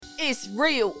It's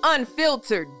real,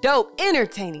 unfiltered, dope,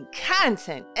 entertaining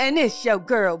content. And it's your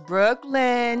girl,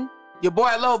 Brooklyn. Your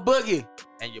boy, Low Boogie.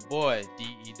 And your boy,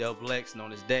 D.E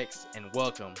known as Dexx. And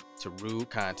welcome to R.U.D.E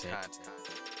Content.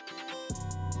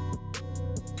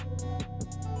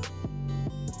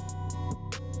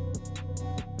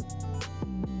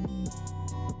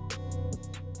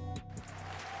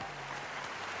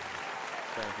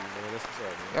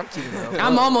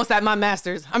 I'm almost at my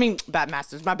master's. My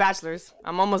bachelor's.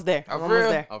 I'm almost there. I'm almost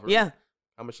there. Oh, really? Yeah.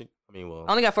 How much? I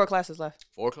only got 4 classes left.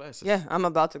 4 classes? Yeah, I'm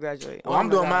about to graduate. Well, I'm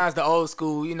doing mine the old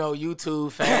school,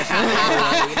 YouTube fashion. You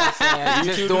know what I'm saying?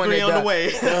 Just doing it on the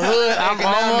way. The hood I'm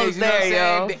economics, almost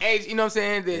there, yo. The age, you know what I'm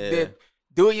saying? The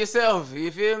do it yourself, you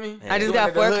feel me? I just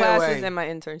got 4 classes and my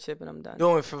internship and I'm done.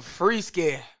 Doing it for free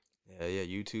scare. Yeah,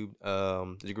 YouTube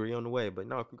degree on the way. But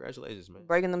no, congratulations, man.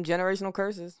 Breaking them generational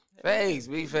curses. Facts,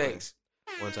 big facts.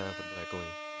 One time for the Black Queen.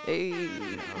 Hey.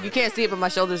 You can't see it, but my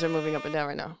shoulders are moving up and down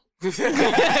right now. She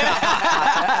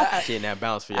in that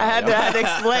bounce for y'all. I had to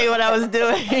explain what I was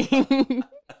doing.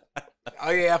 Oh,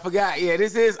 yeah, I forgot. Yeah,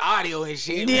 this is audio and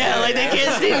shit. Yeah, man. like they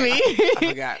can't see me. I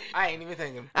forgot. I ain't even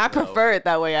thinking. I prefer it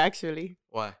that way, actually.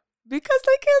 Why? Because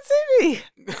they can't see me.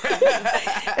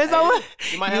 It's always,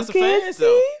 You might have some fans,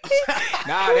 though.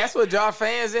 Nah, that's what y'all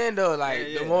fans in, though. Like,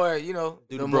 Yeah. the more, Do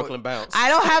the more. Brooklyn bounce. I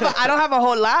don't have a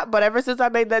whole lot, but ever since I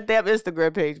made that damn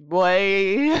Instagram page,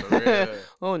 boy. For real.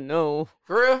 Oh no.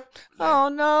 For real? Oh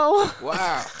no.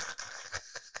 Wow.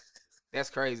 That's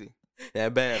crazy.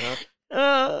 That bad,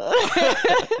 huh?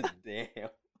 Damn.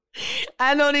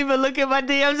 I don't even look at my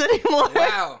DMs anymore.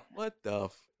 Wow. What the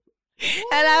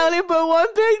And I only put 1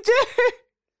 picture.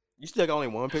 You still got only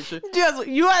 1 picture? Just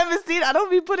you haven't seen. I don't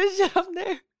be putting shit up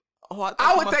there. Oh,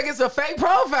 I would think it's a fake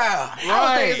profile.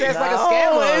 I would think it's like a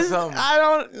scammer or something. I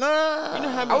don't know. You know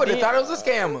how I would have many thought it was a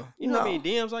scammer. You know how many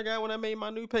DMs I got when I made my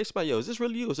new page? Yo, is this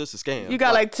really you or is this a scam? You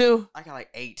got like 2. I got like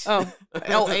 8. Oh,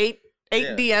 8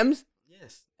 Yeah. DMs.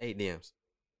 Yes, 8 DMs.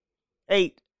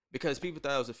 8. Because people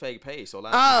thought it was a fake page, so a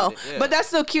lot Oh, of people did, yeah. but that's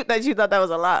so cute that you thought that was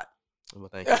a lot. Well,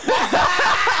 thank you.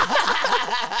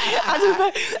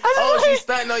 She's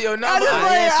stunting on your numbers.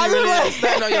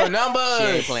 Stunting on your numbers. She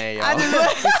ain't playing, y'all.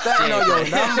 She's stunting on your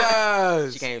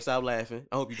numbers. She can't stop laughing.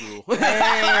 I hope you drool.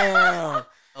 Damn. I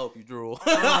hope you drool.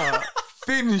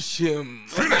 Finish him.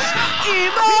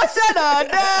 Emotional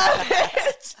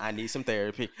damage. I need some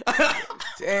therapy.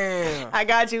 Damn. I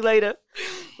got you later.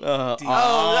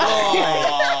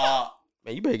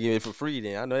 Man, you better give it for free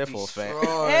then. I know that for a fact.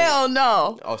 Hell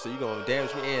no. Oh, so you gonna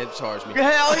damage me and charge me?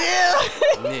 Hell yeah.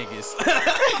 Niggas.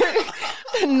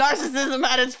 Narcissism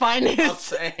at its I'm finest.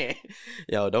 saying.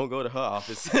 Yo, don't go to her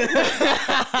office.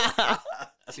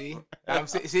 See?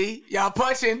 See? Y'all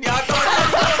punching. Y'all throwing.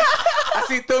 I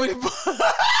see too many.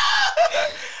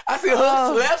 I see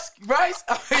hooks, lefts, rights.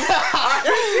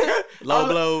 Low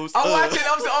blows. I'm watching.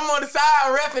 I'm on the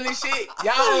side reffing and shit.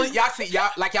 Y'all see.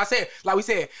 Like we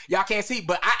said, y'all can't see,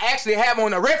 but I actually have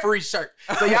on a referee shirt,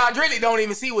 so y'all really don't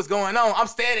even see what's going on. I'm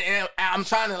standing and I'm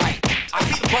trying to I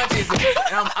see the punches and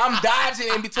I'm dodging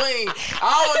in between. I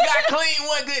almost got clean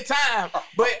one good time,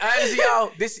 but honestly,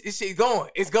 y'all, this shit going.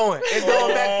 It's going back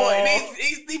and forth.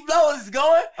 These blows is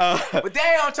going, but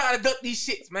they don't trying to duck these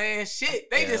shits, man. Shit,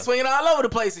 they just swinging all over the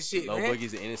place and shit. Low man.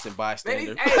 Boogie's an innocent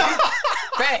bystander.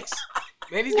 Facts.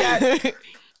 Man, these guys,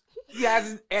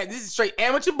 this is straight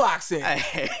amateur boxing. Well,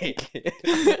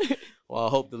 I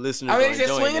hope the listeners It's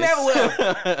just swinging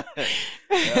everywhere.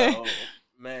 Yo,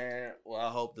 man, well, I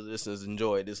hope the listeners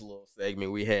enjoyed this little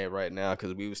segment we had right now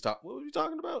because we was what were we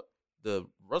talking about? The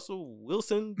Russell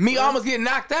Wilson? Me almost getting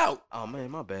knocked out. Oh,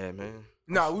 man, my bad, man.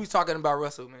 No, we was talking about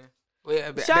Russell, man. Well,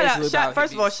 yeah,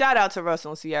 First of all, shout out to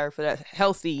Russell and Ciara for that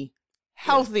healthy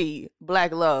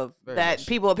black love Very that much.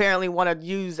 people apparently want to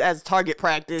use as target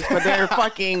practice for their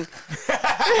fucking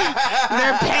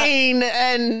their pain.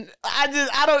 And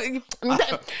I don't.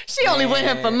 She only with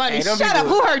him for money. Hey, them Shut up.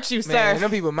 people- Who hurt you, Man, sir?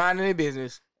 them people minding their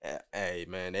business. Hey,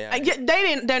 man. They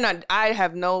didn't. They're not. I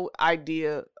have no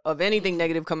idea of anything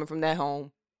negative coming from that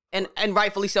home, and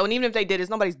rightfully so. And even if they did, it's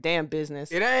nobody's damn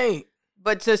business. It ain't.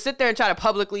 But to sit there and try to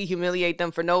publicly humiliate them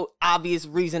for no obvious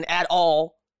reason at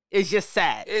all is just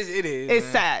sad. It is. It's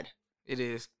man. sad. It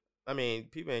is. I mean,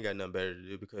 people ain't got nothing better to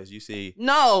do because you see.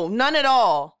 No, none at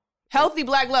all. Healthy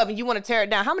black love, and you want to tear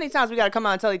it down. How many times we got to come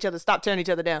out and tell each other, stop tearing each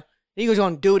other down? And you just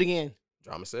want to do it again.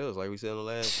 Drama sells, like we said in the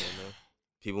last one, man.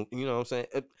 People, you know what I'm saying?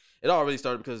 It all really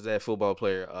started because of that football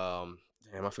player. Damn,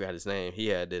 I forgot his name. He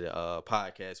did a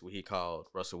podcast where he called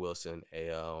Russell Wilson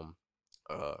a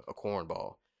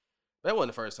cornball. That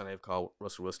wasn't the first time they've called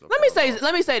Russell Wilson. Let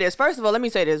me say this. First of all, let me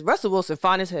say this. Russell Wilson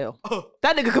fine as hell.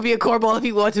 That nigga could be a cornball if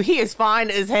he wants to. He is fine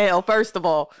as hell. First of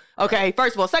all, okay.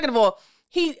 First of all, second of all,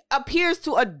 he appears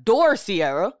to adore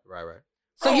Ciara. Right.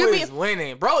 So Bro is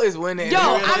winning. Bro is winning. Yo,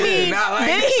 I mean,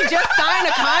 didn't he just sign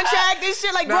a contract and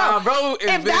shit? Like, bro,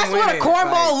 if that's what a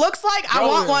cornball looks like, I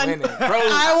want one.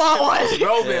 I want one.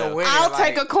 Bro been winning. I'll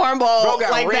take a cornball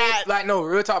like rings, that. Like, no,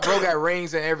 real talk, bro got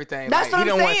rings and everything. That's like,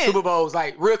 what I'm saying. He done won Super Bowls.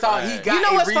 Like, real talk, he got You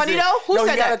know what's reason. funny, though? Who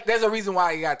said that? There's a reason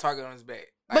why he got a target on his back.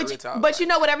 Like, but you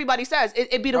know what everybody says?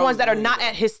 It'd be the ones that are not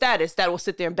at his status that will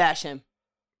sit there and bash him.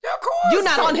 Yeah, of course. You're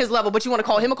not on his level, but you want to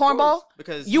call him a cornball?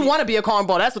 Because you want to be a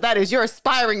cornball. That's what that is. You're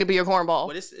aspiring to be a cornball.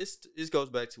 But this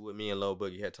goes back to what me and Lil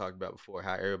Boogie had talked about before,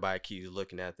 how everybody keeps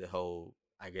looking at the whole,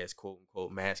 I guess,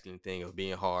 quote-unquote masculine thing of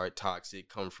being hard, toxic,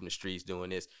 coming from the streets,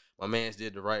 doing this. My man's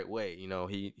did the right way. You know,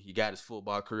 he got his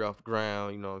football career off the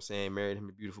ground, you know what I'm saying, married him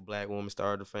a beautiful black woman,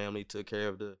 started a family, took care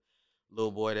of the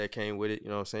little boy that came with it, you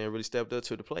know what I'm saying, really stepped up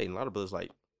to the plate. And a lot of brothers like,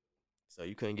 so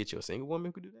you couldn't get you a single woman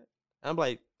who could do that? I'm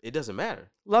like, it doesn't matter.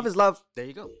 Love is love. There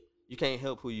you go. You can't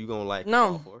help who you gonna like.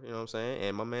 No. For, you know what I'm saying?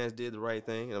 And my man's did the right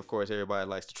thing. And of course, everybody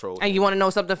likes to troll. And you want to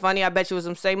know something funny? I bet you was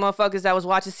some same motherfuckers that was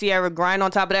watching Ciara grind on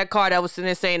top of that car that was sitting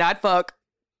there saying, I'd fuck.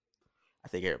 I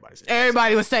think everybody said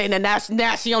Everybody was saying that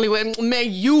now she only went, man,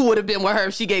 you would have been with her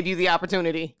if she gave you the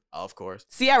opportunity. Of course.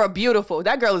 Ciara beautiful.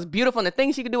 That girl is beautiful, and the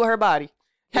things she could do with her body.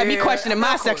 Had me questioning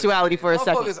my sexuality for a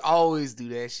second. Motherfuckers always do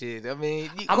that shit. I mean,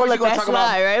 I'm gonna let that talk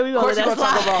slide, about, right? Of course you're gonna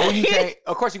talk about who you can't.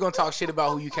 Of course you're gonna talk shit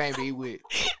about who you can't be with.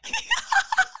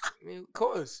 I mean, of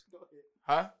course.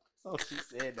 Huh? Oh, she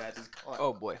said that. Just caught.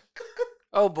 Oh boy.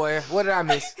 Oh boy. What did I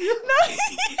miss?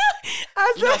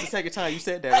 I You know, that's the second time you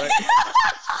said that, right?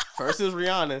 First it was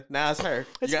Rihanna. Now it's her.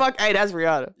 Hey, that's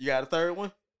Rihanna. You got a third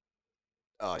one?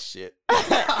 Oh shit.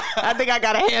 I think I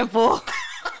got a handful.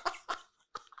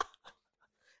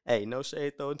 Hey, no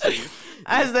shade thrown to you.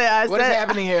 I said, what is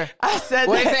happening here? I said,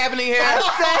 what is happening here?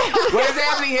 What is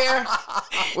happening here?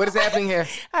 What is happening here?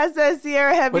 I said,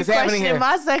 Ciara had me questioning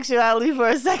my sexuality for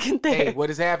a second there. Hey, what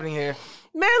is happening here?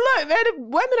 Man, look, man, the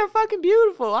women are fucking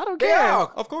beautiful. I don't care. Yeah,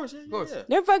 of course. Yeah, of course. Yeah.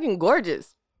 They're fucking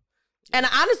gorgeous. And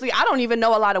honestly, I don't even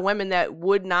know a lot of women that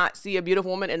would not see a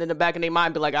beautiful woman and in the back of their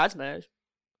mind be like, I'd smash.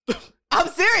 I'm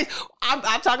serious.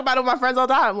 I talk about it with my friends all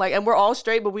the time. Like, and we're all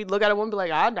straight, but we look at a woman and be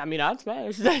like, I'd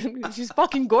smash. She's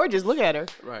fucking gorgeous. Look at her.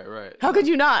 Right. How could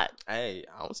you not? Hey,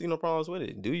 I don't see no problems with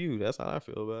it. Do you? That's how I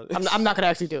feel about it. I'm not gonna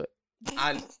actually do it.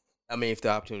 I mean, if the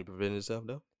opportunity presented itself,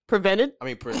 though. Prevented? I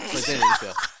mean, presented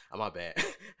itself. Oh, my bad.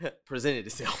 Presented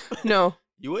itself. No.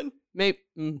 You wouldn't? Maybe.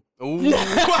 Ooh.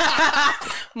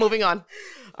 Moving on.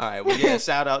 All right. Well, yeah,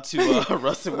 shout out to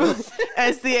Russell Wilson.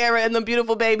 And Ciara and the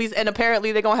beautiful babies. And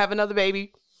apparently they're going to have another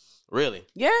baby. Really?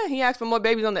 Yeah, he asked for more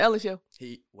babies on the Ellen show.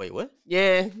 Wait, what?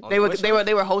 Yeah, they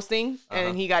were hosting,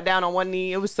 and he got down on one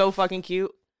knee. It was so fucking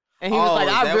cute. And he was like,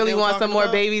 I really want some more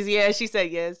babies. Yeah, she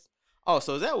said yes. Oh,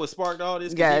 so is that what sparked all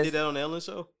this? Because he did that on the Ellen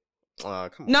show? Come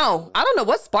on. No, I don't know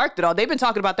what sparked it all. They've been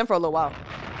talking about them for a little while.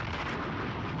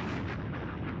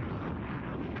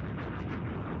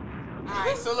 All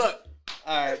right, so look.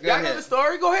 All right, y'all know the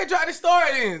story? Go ahead, drop the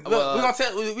story then. Look, we're gonna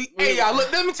tell. Hey, y'all,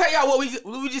 look. Let me tell y'all what we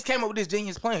just came up with this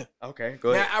genius plan. Okay,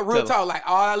 go ahead. Now, I real talk, like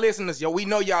all our listeners, we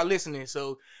know y'all listening,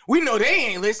 so we know they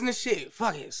ain't listening. Shit,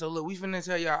 fuck it. So look, we finna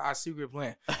tell y'all our secret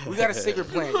plan. We got a secret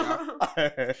plan, y'all.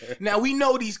 Now we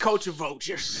know these culture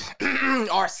vultures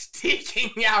are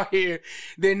sticking out here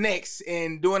their necks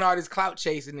and doing all this clout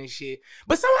chasing and shit.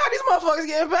 But somehow these motherfuckers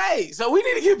getting paid, so we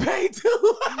need to get paid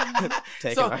too.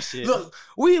 Taking our shit. Look,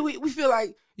 we feel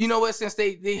like, you know what, since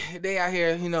they out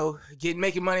here,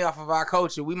 making money off of our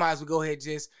culture, we might as well go ahead and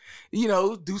just,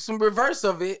 do some reverse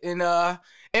of it and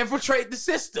infiltrate the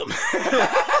system.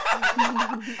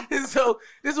 And so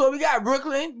this is what we got.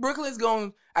 Brooklyn's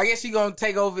gonna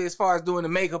take over as far as doing the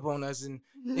makeup on us, and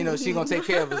she gonna take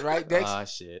care of us, right,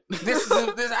 Dex? Shit. This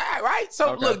all right. So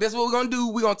okay. Look, this is what we're gonna do.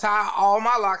 We're gonna tie all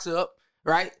my locks up,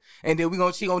 right? And then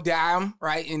she gonna dye them,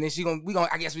 right? And then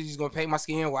I guess we just gonna paint my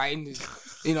skin white. And just,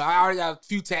 I already got a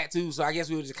few tattoos, so I guess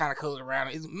we'll just kind of color around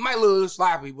it. It might look a little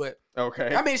sloppy, but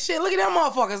okay. I mean, shit, look at them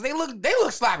motherfuckers. They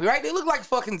look sloppy, right? They look like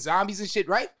fucking zombies and shit,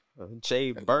 right?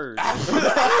 Shaved bird. Yeah,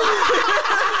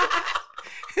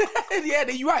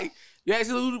 you're right. You're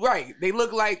absolutely right. They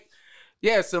look like,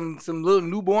 some little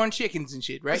newborn chickens and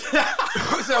shit, right?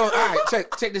 So, all right,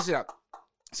 check this shit out.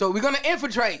 So we're gonna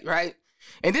infiltrate, right?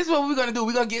 And this is what we're gonna do.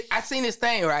 We're gonna get. I seen this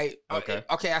thing, right? Okay.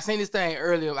 I seen this thing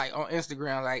earlier, like on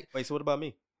Instagram. Like, wait, so what about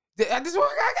me? This is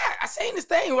what I got. I seen this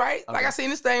thing, right? Okay. Like I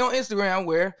seen this thing on Instagram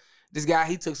where This guy,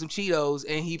 he took some Cheetos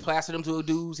and he plastered them to a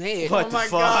dude's head. What the my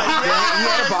fuck? God. He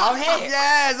had a bald head.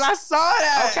 Yes, I saw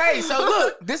that. Okay, so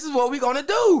look, this is what we're gonna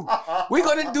do. We're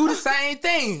gonna do the same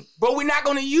thing, but we're not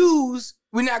gonna use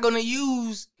Can I use the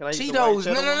Cheetos. white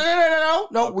cheddar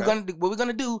No. Okay. We're gonna what we're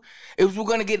gonna do is we're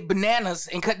gonna get bananas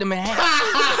and cut them in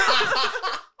half.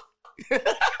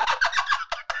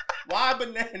 Why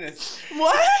bananas?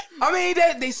 What? I mean,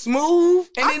 they smooth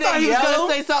and I then thought they he was yellow.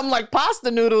 gonna say something like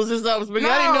pasta noodles or something,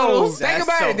 spaghetti No, noodles. think That's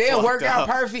about so it. They'll work fucked out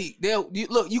up. perfect.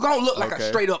 You gonna look like a Okay.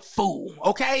 straight up fool.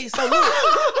 Okay, so look,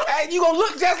 hey, you gonna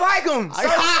look just like them. So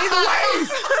either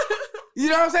ways, you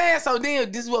know what I'm saying? So then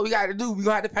this is what we got to do. We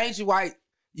gonna have to paint you white.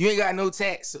 You ain't got no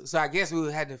tax, so I guess we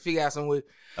would have to figure out some way.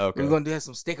 Okay. We're gonna do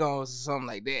some stick-ons or something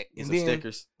like that. And Some then,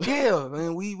 stickers. yeah,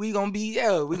 man, we gonna be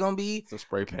Some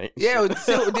spray paint. yeah.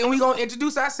 So then we gonna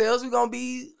introduce ourselves. We gonna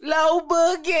be Low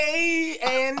Boogie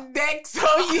and Dexx.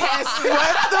 Oh yes,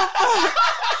 what the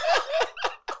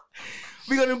fuck?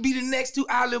 We gonna be the next two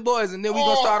Island Boys, and then we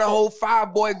gonna start a whole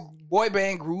 5-boy boy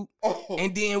band group,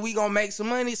 and then we gonna make some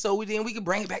money, so then we can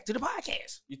bring it back to the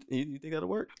podcast. You think that'll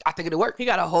work? I think it'll work. He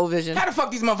got a whole vision. How the fuck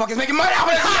these motherfuckers making money off of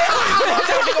this shit?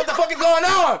 What the fuck is going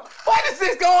on? What is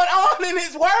this going on in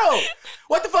this world?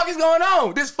 What the fuck is going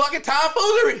on? This fucking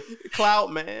tomfoolery.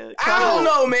 Clout, man. I don't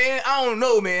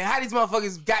know, man. How these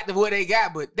motherfuckers got to what they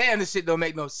got, but damn, this shit don't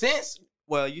make no sense.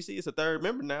 Well, you see, it's a third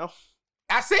member now.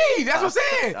 I see. That's what I'm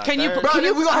saying. Can you? Bro, Can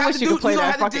you? we gonna I have wish to you do- could play we gonna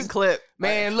that have to fucking just- clip.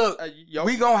 Man, look, Yo,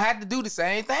 we gonna have to do the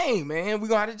same thing, man. We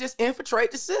gonna have to just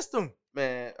infiltrate the system.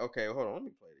 man. Okay, hold on. Let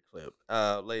me play the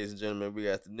clip. Ladies and gentlemen, we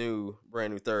got the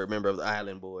brand new third member of the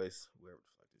Island Boys. Whoever the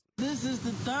fuck this. This is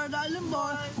the third Island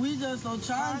Boy. We just so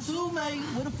trying to make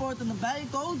with the fourth in the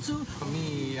bank go to. For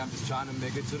me, I'm just trying to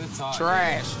make it to the top.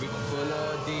 Trash. We gon' pull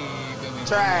up deep. And we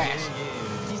Trash.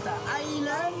 He's the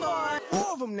Island Boy.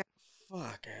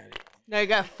 Fuck at it. Now you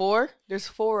got 4. There's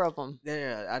 4 of them.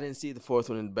 Yeah, I didn't see the fourth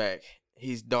one in the back.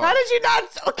 He's dark. How did you not?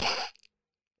 Okay.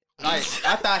 Like,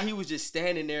 I thought he was just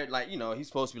standing there, like, you know, he's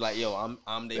supposed to be like, yo, I'm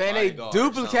the Man, they bodyguard or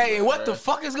duplicating. something, What the bruh.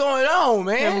 fuck is going on,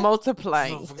 They're man?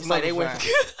 multiplying. It's like they went.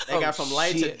 They got from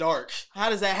light to shit. dark. How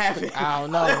does that happen? I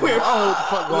don't know. They Man. went I don't know what the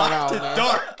fuck going light on, to man.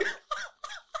 dark.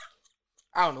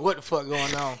 I don't know what the fuck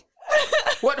going on.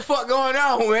 What the fuck going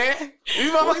on, man?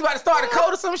 These motherfuckers about to start a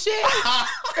code or some shit?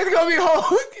 It's gonna be a whole.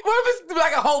 What if it's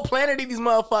like a whole planet of these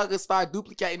motherfuckers start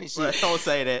duplicating and shit? Bruh, don't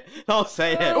say that. Don't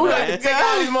say that, We got to man. take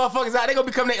all these motherfuckers out. They gonna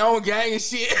become their own gang and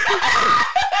shit.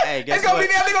 Hey, guess It's gonna what?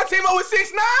 be them. They gonna team up with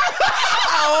 6ix9ine.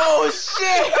 Oh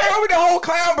shit! They gonna be the whole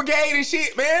clown brigade and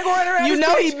shit, man. Going around. You the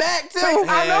know streets. he back too.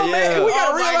 I know, Yeah, man. yeah. We got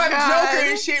a Oh real my life God. Joker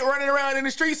and shit running around in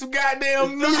the streets of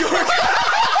goddamn New York.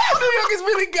 New York is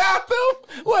really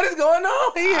Gotham. What is going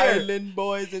on here? Island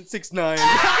Boys and 6ix9ine.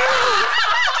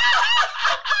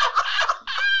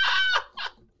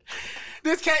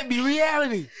 This can't be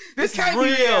reality. This It's can't be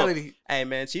reality. Hey,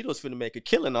 man, Cheeto's finna make a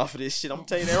killing off of this shit. I'm gonna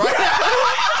tell you that right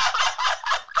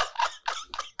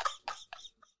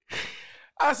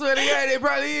I swear to God, it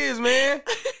probably is, man.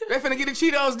 They finna get a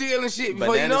Cheetos deal and shit now.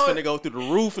 before you Bananas know finna it. go through the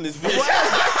roof in this bitch.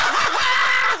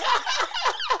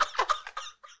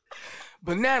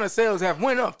 Banana sales have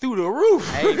went up through the roof.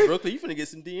 Hey, Brooklyn, you finna get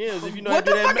some DMs if you know What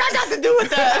how the to do fuck that. I got to do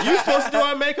with that? You supposed to do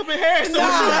our makeup and hair. So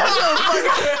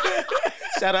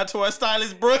shout out to our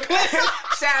stylist, Brooklyn.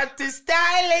 Shout out to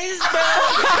stylist, bro.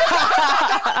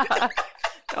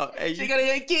 Oh, hey, She you,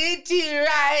 gonna get you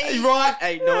right. hey, Ron.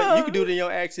 Hey, no, you can do it in your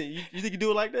accent. You think you can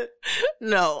do it like that?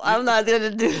 No, I'm not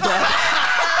gonna do that.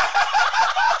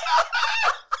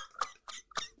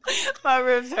 My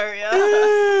ribs hurt, yo.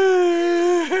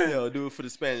 Yo, do it for the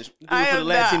Spanish. Do it for the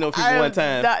Latino people one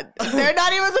time. They're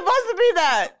not even supposed to be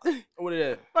that. What is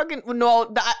that? Fucking no.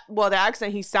 The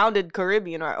accent, he sounded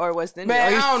Caribbean or West Indian. Man,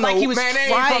 Or he's- I don't know. like he was Man, they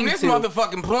ain't trying from this to.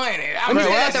 motherfucking planet. I When he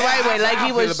mean, said it the right way, like how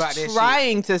he I feel was about that shit.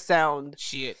 trying to sound.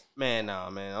 Shit. Man, nah,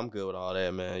 man. I'm good with all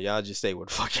that, man. Y'all just say what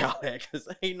the fuck y'all at, because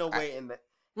ain't no way in that.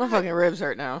 My fucking ribs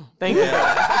hurt now. Thank you.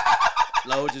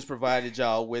 Lo just provided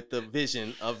y'all with the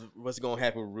vision of what's gonna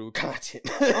happen with R.U.D.E Content.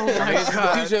 Oh my This is the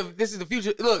God. future. This is the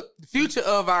future. Look, the future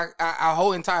of our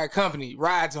whole entire company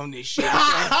rides on this shit.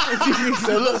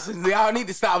 So listen, y'all need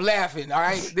to stop laughing. All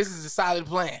right, this is a solid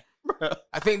plan.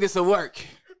 I think this will work.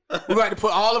 We're going to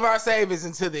put all of our savings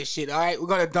into this shit. All right, we're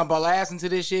gonna dump our ass into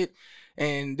this shit,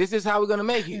 and this is how we're gonna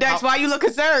make it. Dex, why you look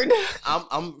concerned?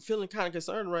 I'm feeling kind of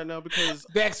concerned right now because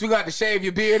Dex, we got to shave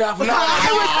your beard off.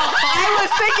 I was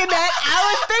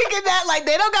thinking that. Like,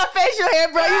 they don't got facial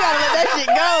hair, bro. You gotta let that shit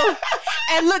go.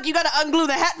 And look, you gotta unglue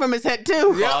the hat from his head,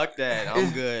 too. Yep. fuck that.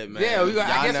 I'm good, man. Yeah, we got.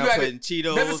 Y'all I guess now we got putting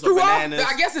Cheetos Does it or screw off? bananas.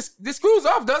 I guess this screws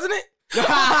off, doesn't it?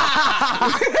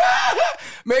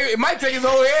 Maybe it might take his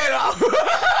whole head off.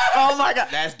 Oh my God.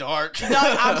 That's dark. No,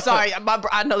 I'm sorry.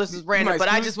 I know this is random, might but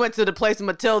I screw- just went to the place in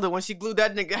Matilda when she glued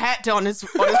that nigga hat on his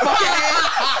fucking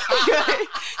head.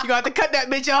 You gonna have to cut that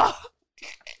bitch off.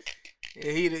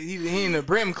 Yeah, he in the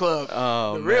Brim Club.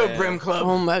 Oh, the real man. Brim Club.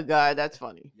 Oh my God, that's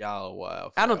funny. Y'all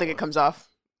wild. I don't think it comes off.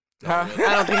 Huh?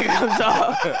 I don't think it comes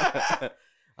off.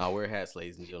 I'll wear hats,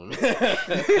 ladies and gentlemen.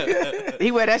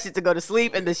 He wear that shit to go to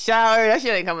sleep in the shower. That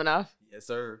shit ain't coming off. Yes,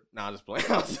 sir. Nah, I'm just playing.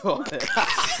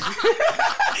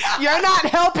 You're not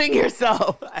helping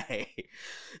yourself. Hey,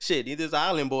 shit, neither is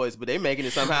Island Boys, but they making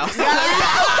it somehow.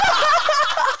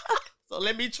 So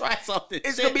let me try something.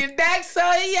 It's shit. gonna be a Dexx,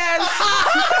 yes.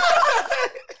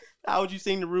 How would you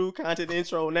sing the R.U.D.E Content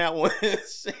intro on that one?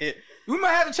 Shit. We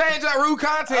might have to change our R.U.D.E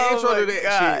Content Oh intro my to that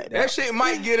God. shit. That shit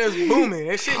might get us booming.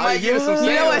 That shit might get us some yeah. You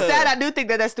know sales. what's sad? I do think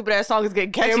that stupid ass song is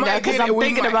getting catchy It now might because get- I'm we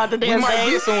thinking might- about the damn We might thing.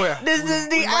 get somewhere. This is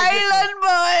the We might get Island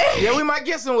Boy. Yeah, we might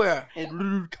get somewhere. And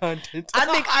R.U.D.E Content.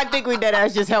 I think we dead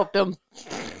ass just helped them.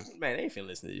 Man, they ain't finna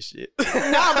listen to this shit. No,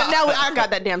 but now I got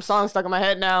that damn song stuck in my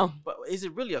head now. But is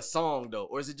it really a song though,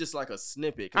 or is it just like a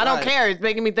snippet? 'Cause I don't care. It's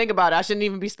making me think about it. I shouldn't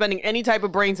even be spending any type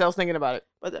of brain cells thinking about it.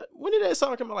 But when did that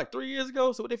song come out? Like 3 years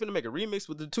ago. So what, they finna make a remix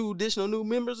with the 2 additional new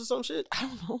members or some shit? I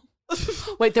don't know.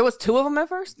 Wait, there was 2 of them at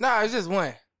first? Nah, it's just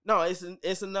one. No, it's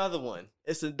another one.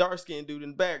 It's a dark skinned dude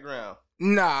in the background.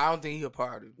 Nah, I don't think he a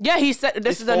part of it. Yeah, he said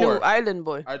this It's is a new 4. Island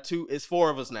Boy. Our 2, it's 4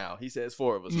 of us now. He says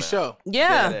 4 of us. You now. sure?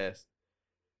 Yeah. Deadass.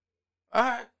 All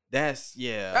right. That's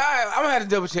yeah. All right, I'm gonna have to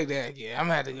double check that again. I'm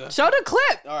gonna have to go. Show the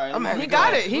clip. All right. I'm gonna have He to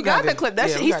got go. it. He We got gotta the do- clip. That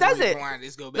yeah, shit, we he gotta says it. rewind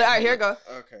this, go All back. right, here you go.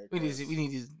 Okay. We need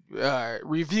to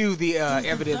review the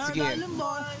evidence again.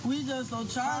 We just so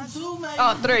trying to make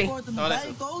Oh, 3.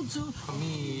 For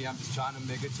me, I'm just trying to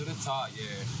make it to the top, yeah.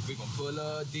 We gon' pull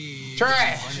a D.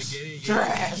 Trash.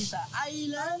 Trash.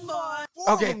 Island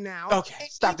boy. Okay. Okay.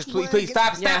 Stop this, please.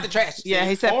 Stop Yeah. the trash. Yeah,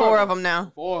 he said 4 4 of of them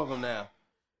now. 4 of them now.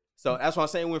 So that's what I'm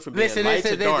saying. Went from being Listen, light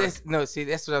to dark. no, see,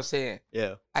 that's what I'm saying.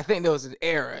 Yeah. I think there was an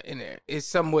error in there. It's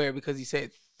somewhere because he said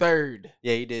third.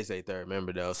 Yeah, he did say 3rd.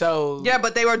 Remember though. So Yeah,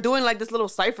 but they were doing like this little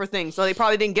cipher thing, so they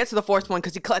probably didn't get to the 4th one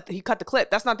because he cut the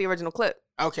clip. That's not the original clip.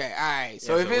 okay, all right.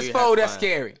 So Yeah, if so it's we have four, to that's find-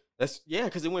 scary. That's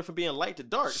because it went from being light to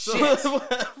dark. So, Shit.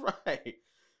 right.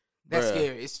 That's Bruh.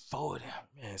 scary. It's four of them.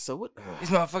 Man, so what? These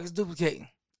motherfuckers duplicating.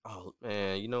 Oh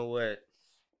man, you know what?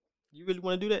 You really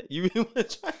want to do that? You really want to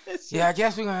try that shit? Yeah, I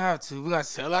guess we're gonna have to. We're gonna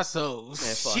sell our souls.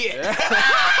 Man, fuck Shit. that.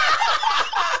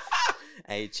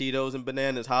 Hey, Cheetos and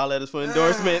bananas, holler at us for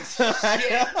endorsements.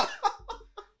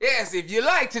 Yes, if you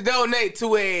like to donate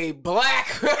to a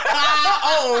black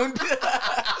owned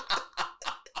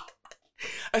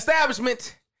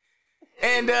establishment,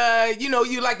 and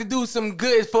you like to do some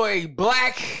good for a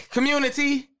black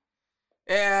community,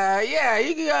 yeah,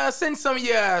 you can send some of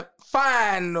your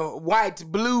fine white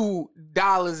blue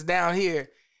dollars down here.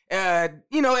 At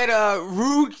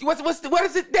R.U.D.E. What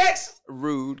is it, Dexx?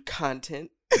 R.U.D.E Content.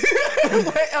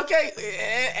 Okay,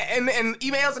 and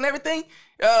emails and everything.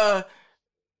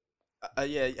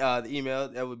 The email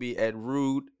that would be at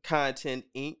R.U.D.E Content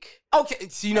Inc. Okay,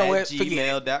 so you know what? Forget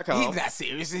it. gmail.com. He's not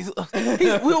serious. We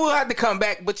will have to come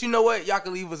back, but you know what? Y'all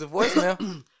can leave us a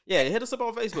voicemail. Yeah, hit us up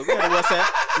on Facebook. We got a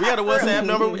WhatsApp. We got a WhatsApp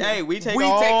number. Hey, we take We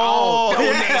all, take all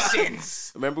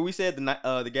donations. Remember we said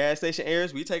the gas station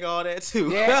airs. We take all that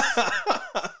too. Yes.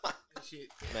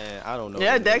 Man, I don't know.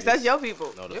 Yeah, the Dex, niggas. that's your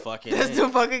people. No, the fucking. That's name. the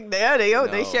fucking they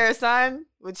No. share a sign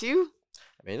with you.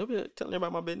 I mean, don't be telling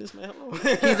everybody my business, man. Hello.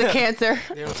 He's a Cancer.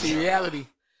 They don't see reality.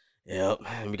 Yep,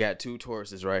 and we got 2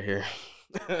 Tauruses right here.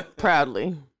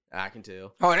 Proudly. I can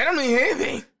tell. Oh, that don't mean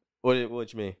anything. What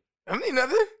you mean? I don't mean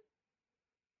nothing.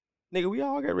 Nigga, we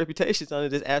all got reputations under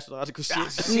this astrological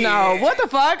shit. Shit. No, what the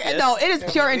fuck? Yes. No, it is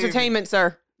pure Believe me. entertainment,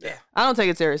 sir. Yeah. I don't take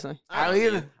it seriously. I don't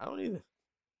either. I don't either.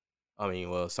 I mean,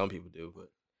 well, some people do, but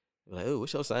they're like, oh,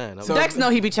 what's your sign? I'm So- like, Dex know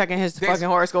he be checking his Dex- fucking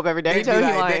horoscope every day. He They tell be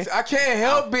you he like, lying. "Dex, I can't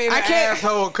help being I an can't-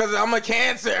 asshole because I'm a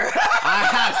Cancer.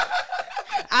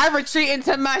 I retreat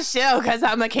into my shell because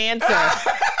I'm a Cancer.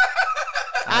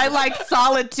 I like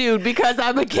solitude because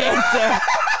I'm a Cancer.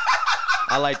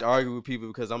 I like to argue with people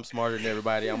because I'm smarter than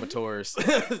everybody. I'm a Taurus.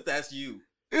 That's you.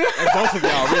 That's both of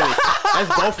y'all, really.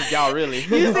 That's both of y'all, really.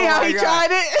 You see how my he God. tried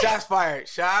it? Shots fired.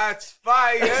 Shots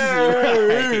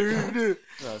fired.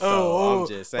 So I'm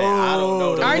just saying, I don't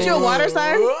know. the Aren't you a rules. water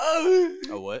sign?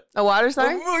 A what? A water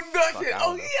sign? Ducking. I Oh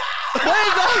don't know. yeah. What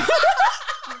is that?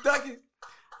 Ducking.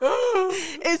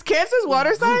 Is Cancer's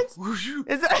water signs?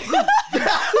 Is it?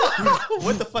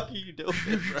 What the fuck are you doing,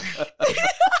 bro?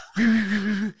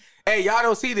 Hey, y'all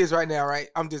don't see this right now, right?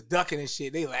 I'm just ducking and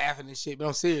shit. They laughing and shit, but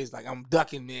I'm serious. Like, I'm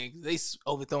ducking, man. They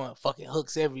overthrowing fucking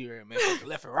hooks everywhere, man. Fucking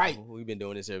left and right. We've been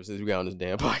doing this ever since we got on this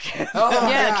damn podcast. Oh, my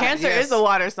Yeah, God, Cancer yes. is a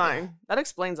water sign. That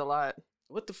explains a lot.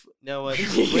 What the? No, what? We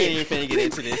ain't even finna get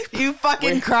into this. You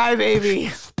fucking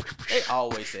crybaby. They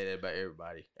always say that about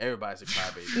everybody. Everybody's a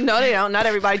crybaby. No, they don't. Not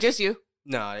everybody. Just you.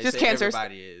 No, they Just say cancers.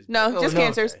 everybody is. No, Oh, just no.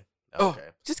 cancers. Okay.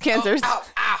 Just cancers. Ow,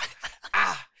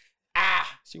 ah.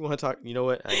 She want to talk? You know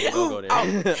what? I ain't gonna go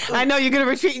there. I know you're gonna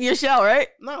retreat in your shell, right?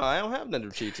 No, I don't have nothing to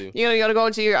retreat to. You're gonna go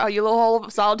into your little hole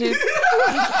of solitude.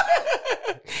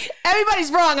 Everybody's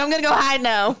wrong. I'm gonna go hide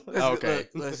now. Okay.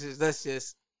 Let's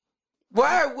just. What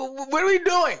are we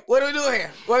doing? What are we doing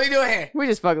here? What are we doing here? We're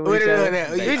just fucking What with each are we other.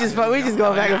 doing here? We just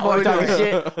going back and forth talking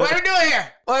shit. What are we doing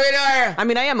here? What are we doing here? I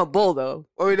mean, I am a bull though.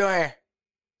 What are we doing here?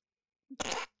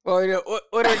 What are we doing?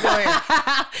 What are we doing here?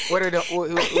 What are we doing?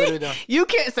 What are we doing? You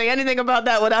can't say anything about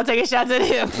that without taking shots at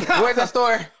him. Where's the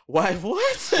story? Why?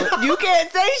 What? You can't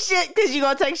say shit because you're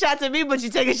gonna take shots at me, but you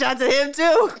taking shots at him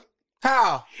too.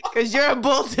 How? Because you're a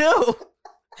bull too.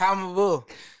 How I'm a bull?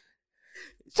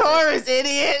 Taurus,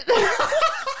 idiot.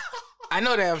 I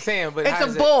know that I'm saying, but It's how a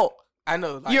does bull. I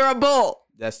know. Like, You're a bull.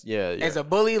 That's yeah. as a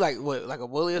bully, like what? Like a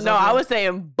bully or No, something? I was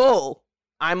saying bull.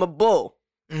 I'm a bull.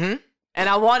 Mm-hmm. And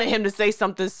I wanted him to say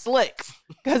something slick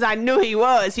because I knew he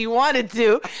was. He wanted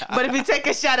to. But if he take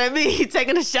a shot at me, he's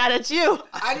taking a shot at you.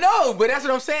 I know, but that's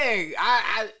what I'm saying.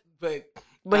 But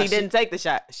But he didn't take the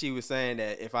shot. She was saying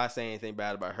that if I say anything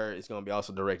bad about her, it's gonna be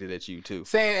also directed at you too.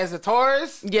 saying as a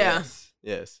Taurus, Yeah.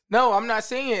 Yes. no, I'm not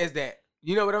saying it as that.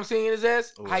 You know what I'm saying it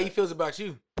as? What? How he feels about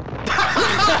you.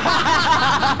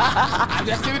 I'm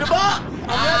just giving the ball.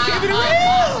 I'm just giving the real.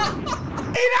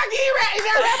 He's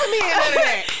not rapping me in none of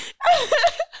that.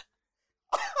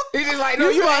 He's just like, no,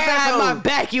 You you supposed an to have my asshole.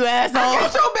 back, you I got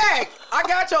asshole. your back. I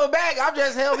got your back. I'm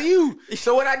just helping you.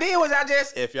 So what I did was I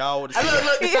just If y'all would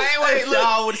look the same way. if Look,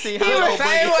 y'all would have seen the how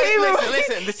same way.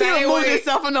 Listen, the He same removed way.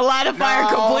 himself from the line of fire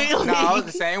completely. No,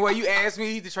 the same way you asked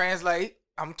me to translate.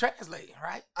 I'm translating,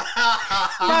 right? My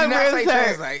You did not say ribs hurt.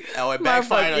 translate. Oh, it My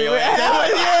backfired on fucking your ass. yeah,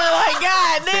 like,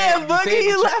 God damn, You Boogie, said you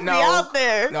you left me out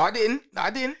there. No, I didn't.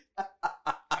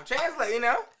 I'm translating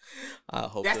now. I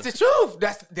hope That's the truth.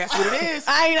 That's what it is.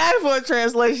 I ain't asked for a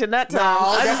translation that time.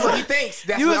 No, that's what he thinks.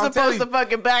 That's you what was I'm telling supposed you. to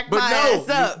fucking back But my no, ass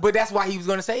up. but that's why he was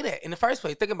going to say that in the first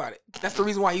place. Think about it. That's the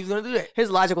reason why he was going to do that.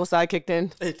 His logical side kicked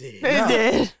in. It did.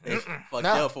 It did. Fucked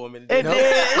No. up for a minute. It didn't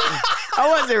did. I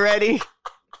wasn't ready.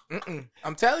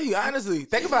 I'm telling you, honestly.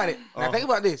 Think about it. Now think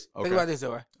about this. Okay. Think about this,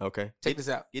 though. Right? Okay. Check this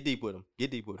out. Get deep with him.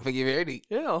 Get deep with I'm him. going to get very deep.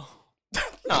 Ew.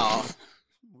 No.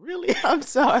 Really? I'm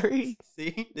sorry.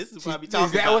 See? This is what I be Is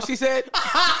talking that about. what she said?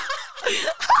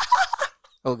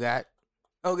 Oh, God.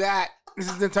 Oh, God. This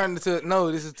is turned into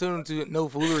no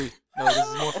foolery. No, this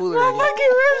is more foolery. My fucking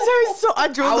ribs hurt so. I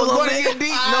drooled I a was little going to bit. get deep.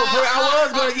 No, I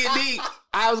was going to get deep.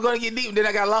 I was going to get deep, and then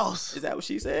I got lost. Is that what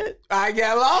she said? I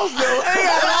got lost, though. I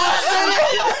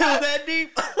got Was that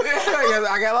deep? lost.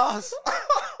 I got lost.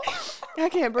 I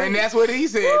can't breathe. And that's what he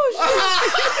said.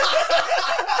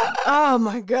 Oh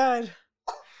my God.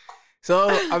 So,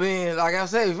 I mean, like I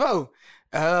said before,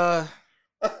 What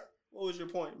was your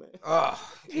point, man?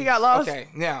 He got lost. Okay,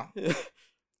 now,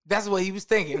 that's what he was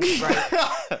thinking,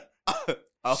 right?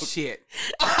 Oh, Shit.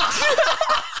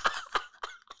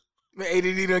 Man,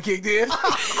 ADD done kicked in.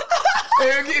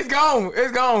 It's gone.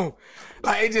 It's gone.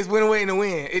 Like, it just went away in the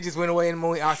wind. It just went away in the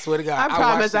wind. I swear to God. I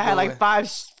promise watched it I had go like away.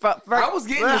 5. I was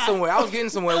getting somewhere. I was getting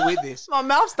somewhere with this. My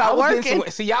mouth I stopped was getting working.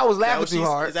 somewhere. See, y'all was Is that laughing what too she-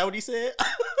 hard. Is that what he said?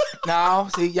 No,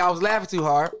 see, y'all was laughing too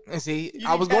hard. And see,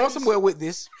 I was need going patties? somewhere with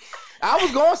this. I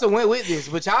was going somewhere with this,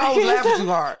 but y'all was laughing too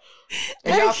hard.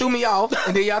 And y'all threw me off,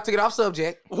 and then y'all took it off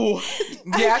subject. What?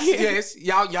 Yes.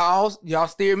 Y'all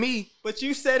steered me. But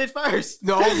you said it first.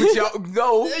 No, but y'all,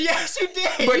 no. Yes, you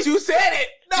did. But you said it.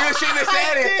 No, You shouldn't have I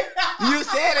said it. did. You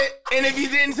said it. And if you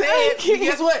didn't say it,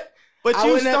 guess what? But I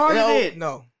you wouldn't have- started no, it.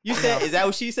 No. You said, is that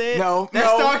what she said? No. That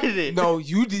no, started it. No,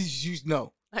 you did.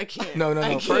 No. I can't. No. I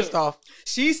can't. First off,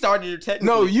 She started it technically.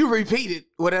 no, you repeated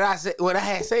what did I say? What I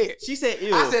had said. She said,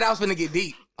 ew. I said I was finna get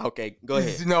deep. okay, go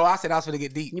ahead. No, I said I was finna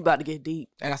get deep. You about to get deep.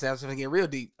 And I said I was finna get real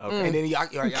deep. Okay. And then y'all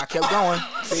kept going.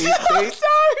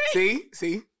 See?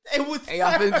 See? It was And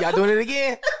y'all doing it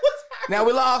again. Now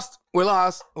we lost. We're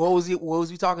lost. What was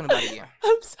we talking about again?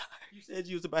 I'm sorry. You said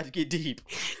you was about to get deep.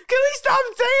 Can we stop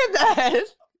saying that?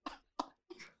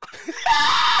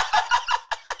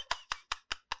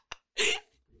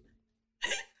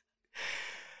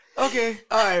 Okay.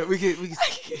 All right. We can.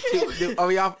 Oh,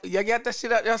 y'all got that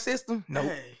shit out your system? No.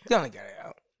 Hey. Y'all ain't got it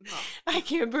out. I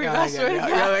can't breathe. Y'all I ain't got swear it to out.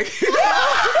 God. Y'all ain't-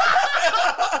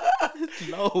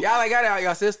 No. Y'all ain't got it out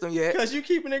your system yet. Because you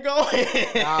keeping it going.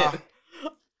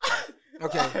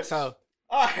 Okay, so.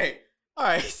 All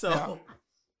right, so. Yeah.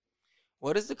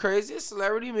 What is the craziest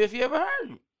celebrity myth you ever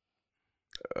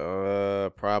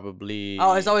heard? Probably.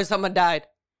 Oh, it's always someone died.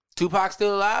 Tupac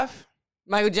still alive?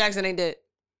 Michael Jackson ain't dead.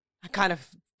 I kind of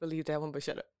believe that one, but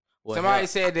shut up. Well, Somebody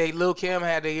said that Lil' Kim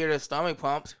had to get her stomach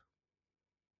pumped.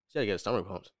 She had to get a stomach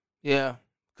pumped. Yeah,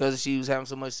 because she was having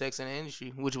so much sex in the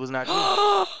industry, which was not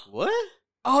true. What?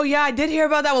 Oh yeah, I did hear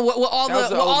about that one. With all That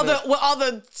the was all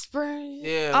the sperm.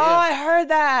 Yeah, Oh, yeah. I heard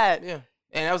that. Yeah,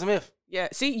 and that was a myth. Yeah.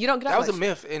 See, you don't get That was a much.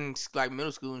 myth in like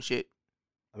middle school and shit.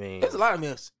 I mean, There's a lot of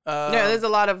myths. Yeah, there's a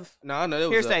lot of. no, I know there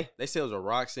was Hearsay. they said it was a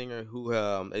rock singer who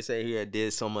they say he had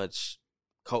did so much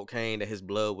cocaine that his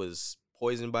blood was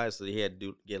poisoned by it, so he had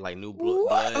to get like new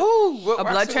blood. Ooh, what A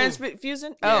rock blood singer?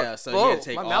 transfusion? Yeah, so whoa, he had to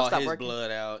take my mouth all stopped his working. blood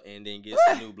out and then get What?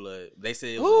 some new blood. They said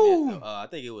it was a myth. Who? I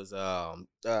think it was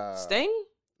Sting?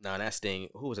 No, not Sting.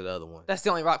 Who was the other one? That's the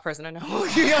only rock person I know. I'm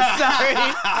sorry.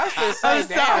 I was I'm saying,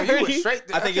 damn, you sorry. went straight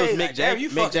to, I think it was okay, Mick like, damn, Jagger. you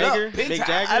Mick fucked it up Jagger. big Mick time.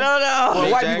 Jagger. I don't know. Well,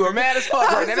 Mick white people Jagger. are mad as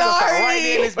fuck right now. I'm They're gonna start writing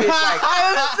in this bitch like, I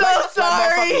am so like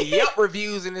sorry. motherfucking Yelp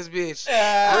reviews in this bitch.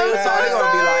 I'm Real so talk, they're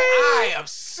gonna be like, sorry. I am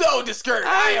so discouraged.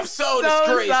 I am so so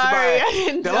disgraced sorry. I by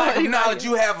didn't the know lack of anybody- knowledge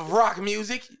you have of rock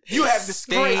music. You have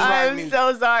disgraced rock I'm music.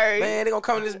 so sorry. Man, they gonna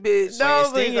come in this bitch. No, Like, Is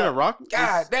Sting in a rock?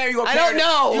 God damn, you gonna I carry don't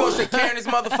know. You gonna say carrying this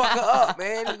motherfucker up,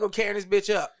 man. You gonna carry this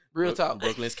bitch up. Real talk.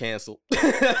 Brooklyn's canceled.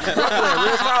 Brooklyn,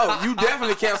 real talk. You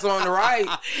definitely cancel on the right.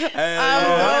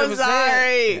 I'm so 100%.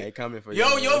 sorry. Hey, coming for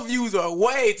Yo, you. your views are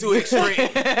way too extreme.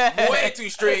 Way too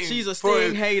extreme. She's a for-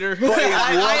 Sting hater. for his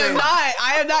I am woman. not.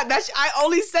 I am not. That's. I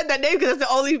only said that name because it's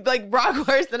the only like rock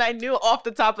person I knew off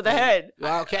the top of the head.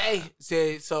 Okay,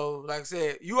 so like I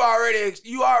said, you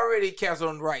already canceled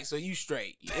on the right, so you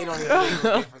straight. They don't even make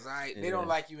no difference, all right? They Yeah. don't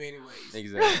like you anyways.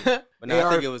 Exactly. But no, They I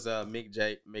think are- it was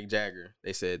Mick Jagger.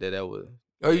 They said that was.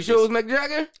 Are you sure it was Mick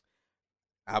Jagger?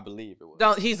 I believe it was.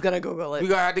 Don't. He's gonna Google it. We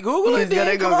gonna have to Google He's it. Then.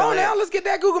 gonna Come Google on it. now, let's get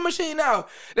that Google machine out.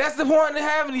 That's the point of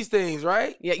having these things,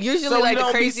 right? Yeah. Usually, So we like the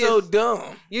don't be craziest. so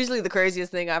dumb. Usually, the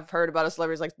craziest thing I've heard about a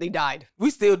celebrity is like they died.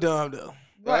 We still dumb though.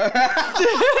 Why?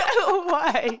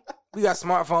 We got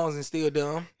smartphones and still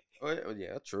dumb. Oh,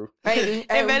 yeah, true. Hey, If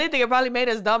anything, it probably made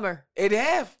us dumber. it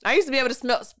have. I used to be able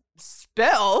to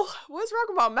spell. What's wrong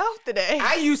with my mouth today?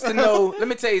 I used to know. Let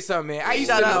me tell you something, man. I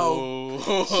used Shut to up.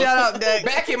 know Shut up, Dex.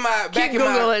 back in my Keep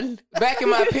Googling. back in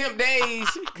my pimp days.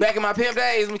 Back in my pimp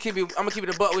days. I'm gonna keep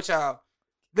it a buck with y'all.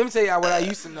 Let me tell y'all what I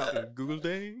used to know. Y'all Google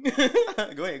Dang. Go ahead.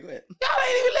 ain't even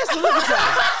listening. Look at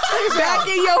y'all. Back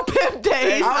in your pimp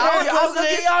days. I was gonna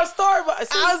get y'all a story,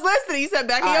 but see, I was listening. You said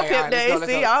back in All your right, pimp all right, let's days. go,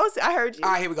 let's See, go. I heard you.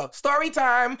 all right, here we go. Story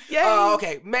time. Yay.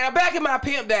 Okay, man. Back in my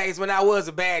pimp days when I was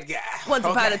a bad guy. Once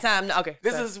upon Okay? a time. No, okay.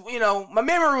 This is, my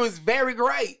memory was very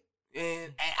great.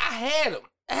 And I had them.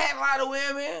 I had a lot of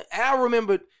women. And I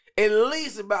remembered at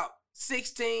least about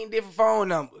 16 different phone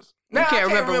numbers. Now You can't I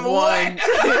can't remember remember one.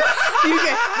 You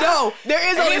can't. No, there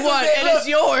is And only this was one, it. and Look, it's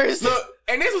yours. Look,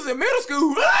 and this was in middle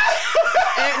school.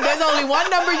 And there's only one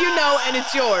number you know, and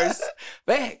it's yours.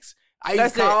 Facts. I used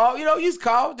That's to call, used to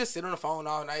call, just sit on the phone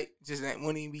all night. Just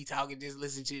wouldn't even be talking, just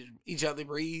listen to each other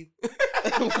breathe.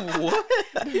 What?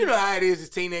 You know how it is as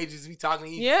teenagers, be talking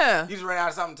to you. Yeah. You just run out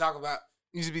of something to talk about.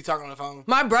 You just be talking on the phone.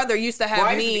 My brother used to have Well,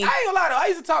 I ain't me. gonna lie though, I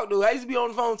used to talk to. I used to be on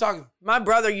the phone talking. My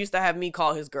brother used to have me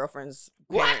call his girlfriend's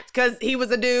What? parents because he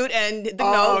was a dude, and they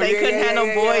Oh, couldn't handle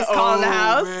boys calling the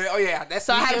house. Man. Oh yeah, that's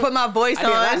So I had to put my voice I did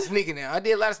a lot on. of sneaking now. I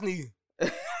did a lot of sneaking.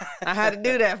 I had to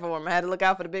do that for him. I had to look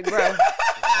out for the big bro.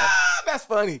 That's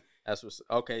funny. That's what's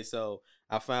okay. So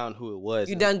I found who it was.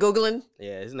 You done Googling?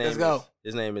 Yeah, his name. Let's go.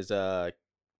 His name is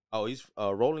he's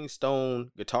Rolling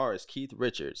Stone guitarist Keith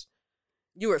Richards.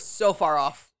 You were so far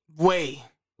off. Way.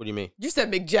 What do you mean? You said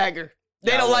Mick Jagger.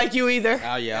 They Yeah, don't I like you either.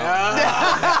 Oh yeah.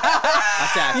 Ah. I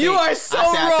said, I You think. are so I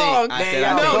said, I think. wrong. I Man, said, I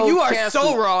y'all think. No, both you are canceled.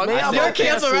 so wrong. Man, y'all You're both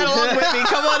canceled right canceled. along with me.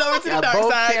 Come on over to the Y'all dark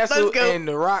both side. Let's canceled go. in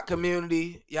the rock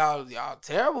community. Y'all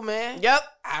terrible, man. Yep.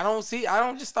 I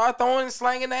don't just start throwing and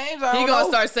slanging names. I He don't gonna know.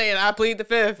 start saying, "I plead the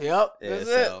fifth." Yep. Yeah, That's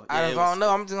so, it. I yeah, don't know.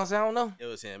 I'm just gonna say I don't know. It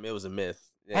was him. It was a myth.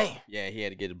 Yeah, Damn. yeah, he had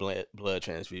to get a blood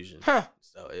transfusion. Huh.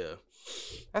 So yeah.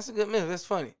 That's a good myth. That's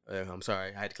funny. I'm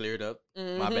sorry. I had to clear it up. My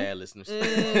Mhm. bad, listeners.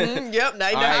 Yep. Now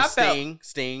you All know right, how I felt.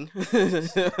 Sting.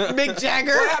 Mick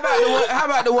Jagger. Well, how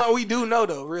about the one we do know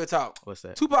though? Real talk. What's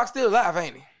that? Tupac's still alive,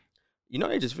 ain't he? You know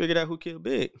they just figured out who killed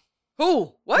Big.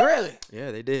 Who? What? Really?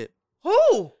 Yeah, they did.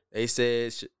 Who? They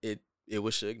said it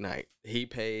was Suge Knight. He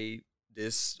paid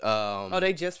this. Oh,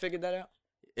 they just figured that out.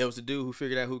 It was the dude who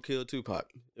figured out who killed Tupac.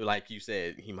 Like you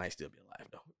said, he might still be alive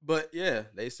though. But yeah,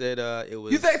 they said it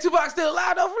was. You think Tupac's still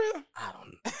alive though, for real? I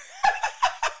don't know.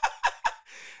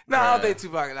 No, I don't think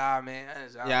Tupac alive, man.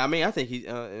 Yeah, I mean, I think he's.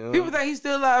 People think he's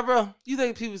still alive, bro. You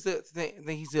think people still think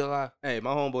he's still alive? Hey,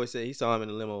 my homeboy said he saw him in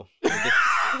the limo.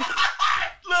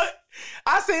 Look,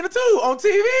 I seen it too on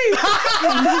TV.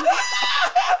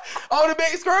 On the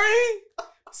big screen.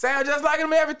 Sound just like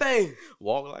him and everything.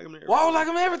 Walk like him. Walk like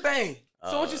him and everything.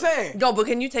 So what you saying? No, but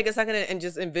can you take a second and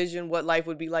just envision what life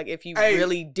would be like if he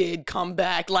really did come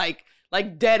back, like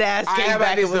dead ass came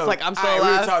back and was like, I'm still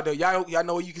alive? Real talk though. Y'all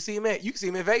know where you can see him at? You can see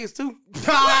him in Vegas too.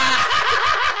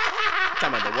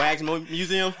 Talking about the Wax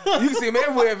Museum. You can see him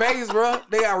everywhere in Vegas, bro.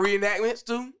 They got reenactments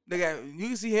too. You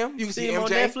can see him. You can see him MJ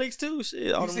on Netflix too.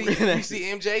 Shit, you see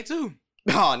MJ too.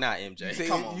 No, not MJ.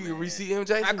 Come on, you can re-see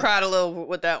MJ. I cried a little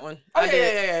with that one. Oh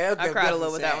yeah. I cried a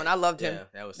little with that one. I loved him. Yeah,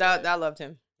 that was sad. I loved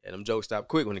him. Yeah, them jokes stopped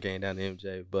quick when it came down to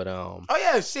MJ. But Oh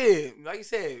yeah, shit. Like you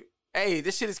said, hey,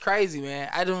 this shit is crazy, man.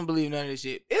 I don't believe none of this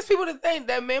shit. It's people that think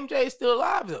that MJ is still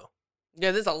alive though.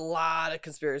 Yeah, there's a lot of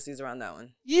conspiracies around that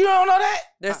one. You don't know that?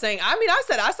 They're saying.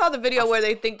 I saw the video where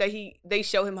they think that they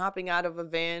show him hopping out of a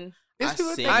van.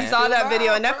 I saw that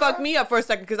video and that fucked me up for a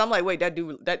second because I'm like, wait, that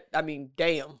dude.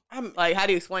 Damn. Like, how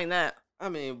do you explain that? I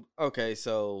mean, okay,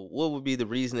 so what would be the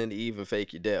reasoning to even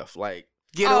fake your death? Like,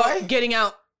 get away, getting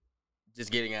out,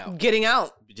 just getting out,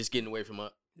 just getting away from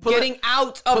getting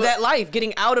out of that life,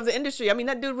 getting out of the industry. I mean,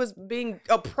 that dude was being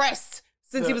oppressed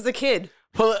since he was a kid.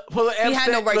 Pull an Epstein. He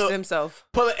had no rights to himself.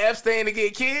 Pull an Epstein to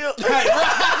get killed.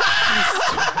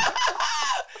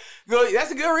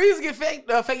 That's a good reason to get fake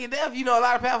your death. You know, a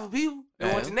lot of powerful people.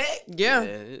 They want your neck.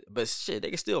 Yeah. But shit, they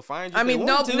can still find you. I mean,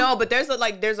 no, but there's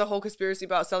a whole conspiracy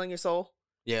about selling your soul.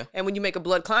 Yeah. And when you make a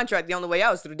blood contract, the only way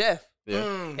out is through death. Yeah.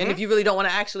 Mm-hmm. And if you really don't want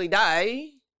to actually die,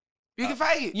 you can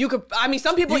fight it. You could. I mean,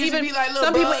 some people even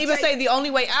say the only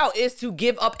way out is to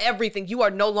give up everything. You are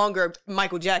no longer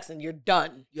Michael Jackson. You're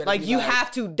done. You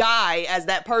have to die as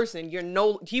that person.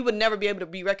 He would never be able to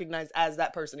be recognized as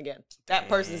that person again. That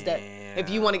person's dead. If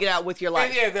you want to get out with your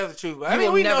life. Yeah, that's the truth. I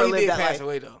mean, we know he did pass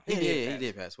away though. He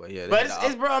did pass away. Yeah. But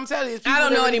it's bro, I'm telling you. I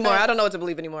don't know anymore. I don't know what to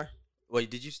believe anymore.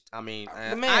 Wait, did you? I mean,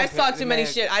 I saw too many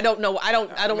shit. I don't know. I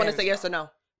don't want to say yes or no.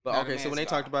 But okay, so when they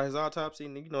talked about his autopsy,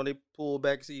 they pulled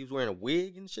back and see he was wearing a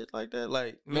wig and shit like that.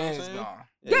 Like, man is gone.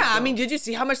 Yeah, I mean, did you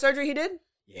see how much surgery he did?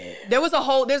 Yeah. There's a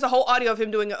whole audio of him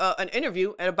doing an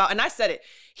interview and I said it.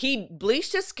 He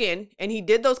bleached his skin and he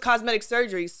did those cosmetic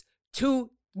surgeries to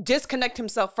disconnect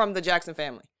himself from the Jackson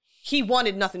family. He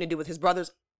wanted nothing to do with his brothers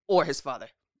or his father,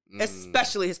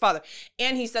 especially his father.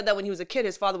 And he said that when he was a kid,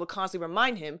 his father would constantly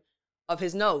remind him of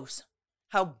his nose.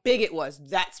 How big it was.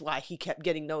 That's why he kept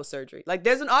getting nose surgery. Like,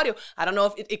 there's an audio. I don't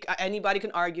know if anybody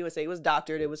can argue and say it was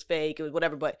doctored, it was fake, it was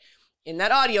whatever. But in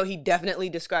that audio, he definitely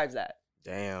describes that.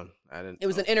 Damn. I didn't. It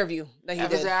was an interview that he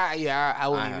did. I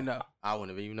wouldn't even know. I wouldn't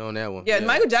have even known that one. Yeah,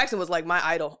 Michael Jackson was like my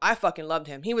idol. I fucking loved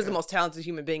him. He was the most talented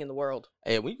human being in the world.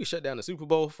 Hey, when you can shut down the Super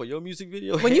Bowl for your music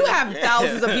video. When you have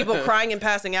thousands of people crying and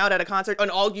passing out at a concert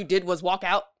and all you did was walk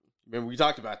out. Remember, we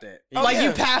talked about that.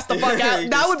 You passed the fuck out.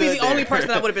 That would be the only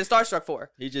person I would have been starstruck for.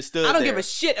 He just stood I don't give a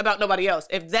shit about nobody else.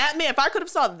 If I could have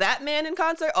saw that man in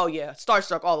concert, oh yeah,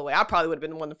 starstruck all the way. I probably would have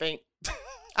been the one to faint.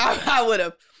 I would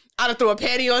have. I'd have threw a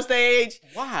panty on stage.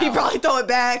 Wow. He'd probably throw it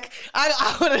back.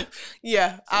 I would have.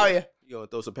 Yeah. Oh yeah. You gonna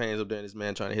throw some panties up there and this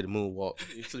man trying to hit a moonwalk.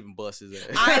 You sleeping bust his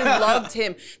ass. I loved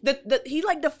him. He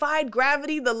defied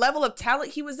gravity, the level of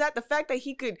talent he was at, the fact that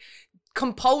he could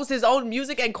compose his own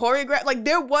music and choreograph. Like,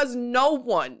 there was no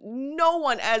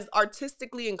one as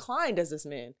artistically inclined as this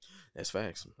man. That's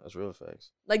facts. That's real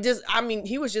facts.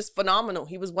 He was just phenomenal.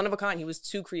 He was one of a kind. He was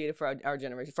too creative for our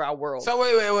generation, for our world. So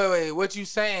wait. What you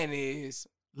saying is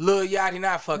Lil Yachty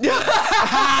not fucking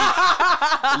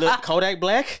Look, Kodak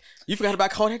Black? You forgot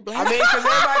about Kodak Black? I mean, because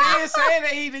everybody is saying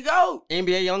that he the GOAT.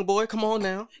 NBA young boy, come on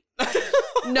now.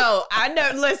 No, I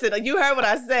know. Listen, you heard what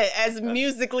I said. As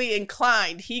musically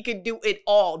inclined, he could do it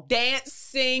all. Dance,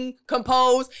 sing,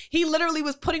 compose. He literally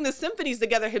was putting the symphonies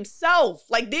together himself.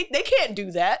 Like, they can't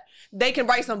do that. They can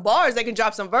write some bars, they can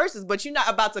drop some verses, but you're not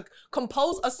about to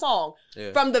compose a song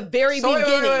from the very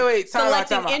beginning. Wait.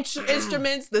 Selecting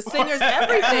instruments, the singers,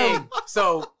 everything.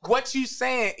 So what you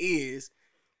saying is,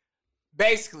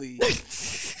 basically,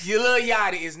 your Lil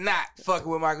Yachty is not fucking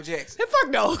with Michael Jackson. Fuck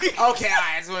no. Okay, all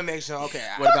right. I just want to make sure. Okay. All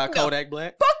right. What about Kodak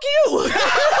Black? Fuck you.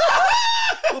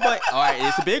 All right,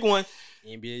 it's a big one.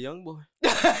 NBA young boy. Now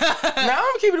I'm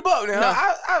gonna keep it a buck. Now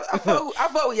no. I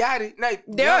fuck with Yachty. Like,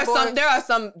 there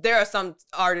are some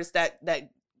artists that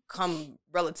come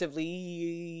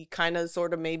relatively kind of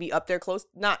sort of maybe up there close,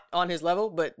 not on his level,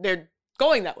 but they're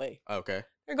going that way. Okay.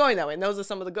 They're going that way, and those are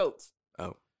some of the GOATs.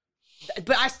 Oh.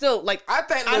 But I still I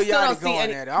think Lil Yachty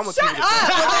going there. I'm gonna shut up with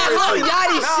that Lil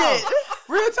Yachty shit.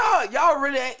 Real talk.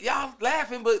 Y'all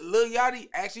laughing, but Lil Yachty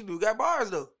actually do got bars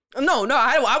though. No,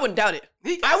 I wouldn't doubt it.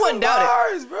 He got I wouldn't doubt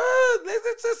bars, bro.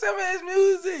 Listen to some of his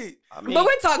music. I mean, But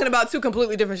we're talking about two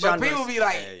completely different But genres. people be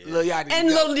like, Yeah. Lil Yachty. And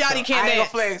Lil Yachty can't I ain't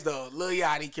dance. gonna flex though. Lil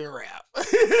Yachty can rap.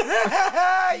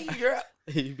 He can rap.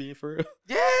 you being for real?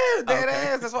 Yeah, dead Okay.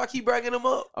 ass. That's why I keep bringing him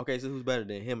up. Okay, so who's better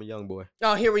than him or Young Boy?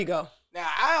 Oh, here we go. Now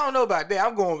I don't know about that.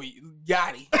 I'm going with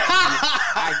Yachty.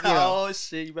 You know, Oh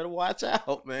shit, you better watch out,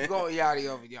 I'm man. going with Yachty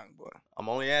over Young Boy. I'm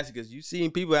only asking because you seen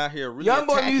people out here really Young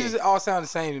Boy attacking. music all sound the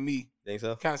same to me. Think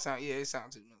so? Kind of sound, yeah, it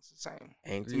sounds the same.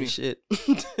 To Angry me. as shit.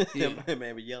 Yeah.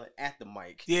 Man, be yelling at the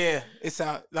mic. Yeah, it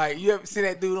sound like you ever see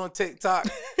that dude on TikTok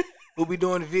who be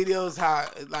doing the videos how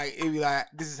like it be like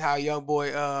this is how Young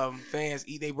Boy fans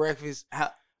eat their breakfast.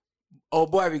 Oh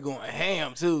boy, be going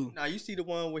ham too. Now you see the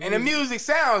one where And the music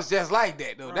sounds just like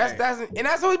that though. Right.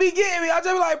 That's what be getting me. I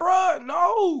just be like, bro,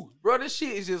 no, bro, this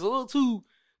shit is just a little too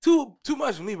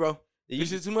much for me, bro. This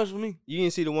shit too much for me. You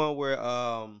didn't see the one where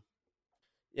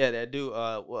that dude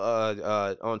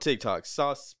on TikTok,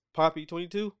 Sauce Poppy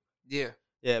 22? Yeah,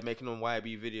 Yeah, making them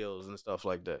YB videos and stuff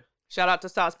like that. Shout out to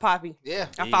Sauce Poppy. yeah.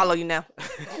 I follow you now.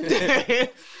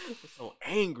 So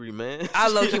angry, man. I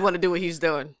low-key want to do what he's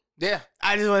doing. Yeah.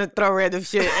 I just want to throw random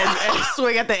shit and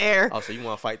swing at the air. Oh, so you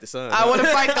want to fight the sun? I want to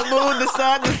fight the moon, the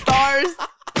sun, the stars.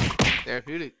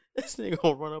 Therapeutic. This nigga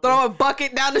gonna run up. Throw a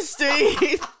bucket down the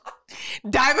street.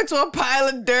 Dive into a pile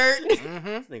of dirt. Mm-hmm.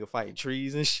 This nigga fighting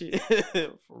trees and shit.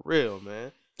 For real,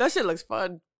 man. That shit looks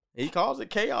fun. He calls it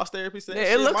chaos therapy. So Yeah,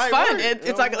 it looks fun. It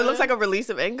looks like a release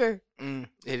of anger.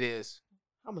 It is.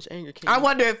 How much anger can I you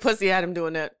wonder if Pussy had him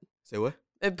doing that. say? What?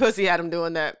 If Pussy had him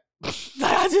doing that.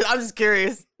 I'm just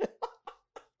curious.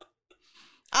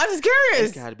 I'm just There's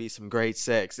curious. got to be some great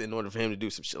sex in order for him to do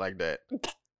some shit like that.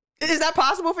 Is that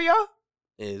possible for y'all?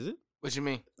 Is it? What you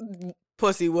mean?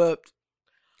 Pussy whooped.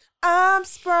 I'm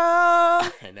sprung.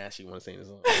 And now she want to sing the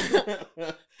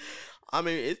song. I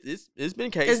mean, it's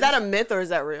been cases. Is that a myth or is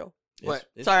that real? What?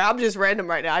 It's, Sorry, I'm just random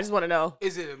right now. I just want to know.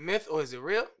 Is it a myth or is it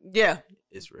real? Yeah.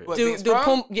 It's real. What? Do being sprung?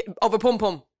 pum over pum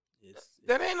pum.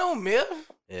 That ain't no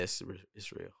myth. It's real.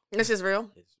 It's real. This is real.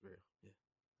 It's real. Yeah.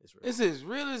 It's real. It's as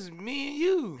real as me and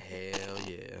you. Hell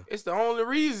yeah. It's the only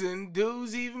reason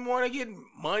dudes even want to get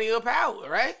money or power,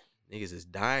 right? Niggas is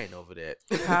dying over that.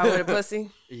 Power to pussy.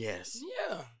 Yes.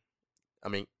 Yeah. I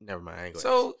mean, never mind. I ain't going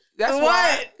So that's What?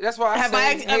 why. That's why I Have say,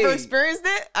 I ever hey, experienced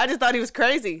it? I just thought he was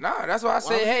crazy. Nah, that's why I say,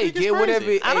 Well, I hey, think it's get whatever.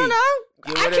 crazy. I don't know.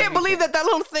 Get I whatever can't you believe can. that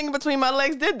little thing between my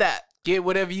legs did that. Get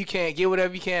whatever you can. Get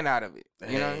whatever you can out of it.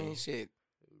 You know what I Hey. mean? Shit.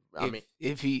 I mean,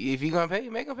 if he gonna pay,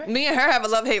 make him pay. Me and her have a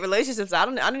love-hate relationship, so I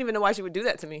don't even know why she would do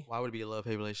that to me. why would it be a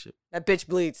love-hate relationship? That bitch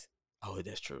bleeds. Oh,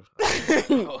 that's true. I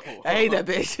hate that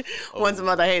bitch. Once a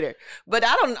month, I hate her. But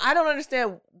I don't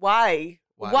understand why.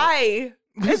 Why?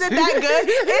 Is it that good?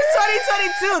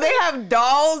 It's 2022. They have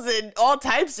dolls and all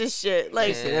types of shit.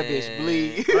 Like, Say that bitch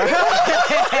bleed.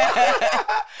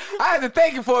 I had to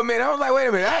think it for a minute. I was like, wait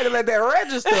a minute. I had to let that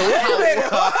register. Wait a minute.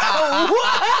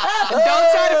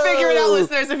 don't try to figure it out,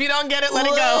 listeners. If you don't get it, let it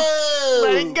go.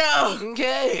 Let it go.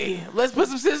 Okay. Let's put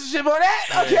some censorship on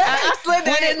that. Okay. I slid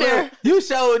that in there. You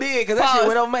sure did, because that Pause. shit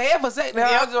went over my head for a second.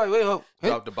 I was like, wait, hold.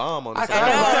 Drop the bomb on the I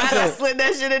side. know. I slid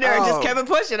that shit in there and just Oh. kept it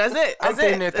pushing. That's it. I'm That's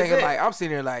sitting it. there That's thinking it. like, I'm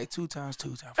sitting there like 2 times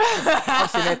 2 times. I'm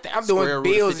sitting there, I'm doing Square root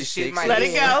of bills and shit. in 56. my Let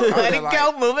it head. go. I was Let it like,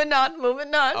 go. Moving on.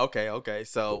 Moving on. Okay.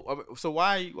 So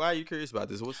why are you curious about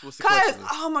this? What's the Cause question?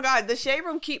 oh my god, the shade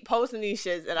room keep posting these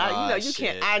shits, and you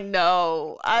shit. can't. I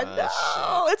know.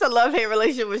 It's a love hate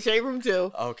relationship with shade room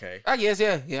too. Okay. I guess,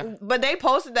 yeah. But they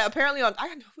posted that apparently on.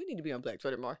 I know we need to be on Black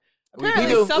Twitter more. We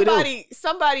Apparently, do. somebody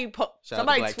Shout out to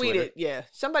Black tweeted. Twitter. Yeah,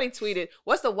 somebody tweeted.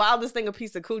 What's the wildest thing a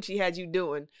piece of coochie had you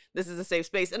doing? This is a safe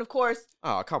space, and of course,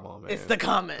 Oh, come on, man. it's the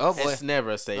comments. Oh, boy. It's never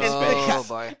a safe It's space. the- Oh,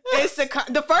 boy. It's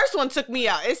the first one took me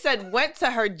out. It said went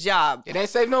to her job. It ain't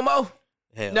safe no more.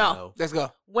 Hell No. no. Let's go.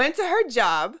 Went to her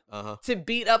job Uh-huh. to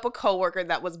beat up a coworker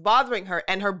that was bothering her,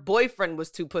 and her boyfriend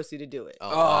was too pussy to do it.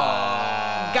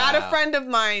 Oh. Got a friend of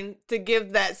mine to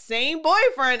give that same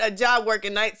boyfriend a job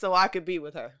working nights so I could be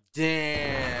with her.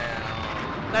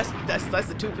 Damn. That's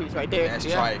the two piece right there. That's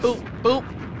Yeah. trife. Boop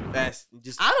boop. That's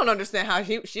just. I don't understand how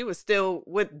she was still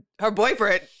with her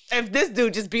boyfriend if this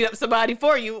dude just beat up somebody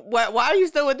for you. Why are you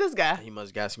still with this guy? He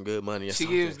must got some good money or She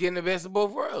something. was getting the best of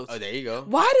both worlds. Oh, there you go.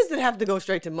 Why does it have to go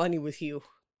straight to money with you?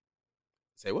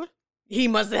 Say what? He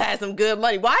must have had some good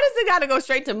money. Why does it got to go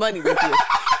straight to money with you?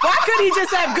 Why couldn't he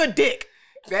just have good dick?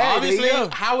 Obviously, there you go.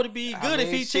 how would it be good if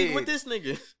mean, he cheated with shit. this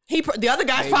nigga? The other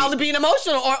guy's Maybe. probably being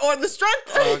emotional or the strength.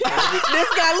 Okay. This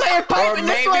guy laying pipe Or and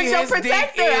this maybe one's your his dick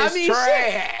protector. is I mean, shit.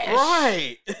 trash.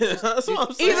 Right. That's what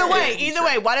I'm saying. Either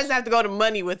way, why does it have to go to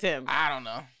money with him? I don't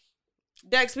know.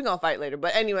 Dex, we gonna fight later.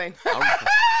 But anyway,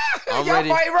 I'm Y'all ready.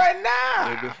 fight right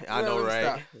now. Maybe. I know,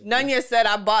 right? Nunya said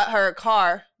I bought her a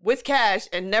car with cash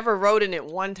and never rode in it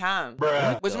one time.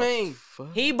 What you mean?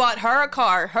 He bought her a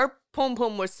car. Her pum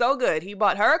pum was so good. He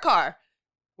bought her a car.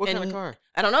 What kind and- of car?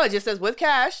 I don't know. It just says with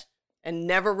cash and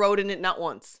never rode in it not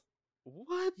once.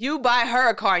 What? You buy her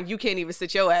a car and you can't even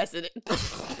sit your ass in it.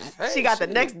 Hey, She got the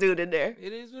shit. next dude in there.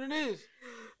 It is what it is.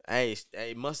 Hey,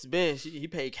 must have been. He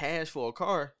paid cash for a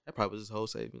car. That probably was his whole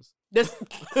savings. This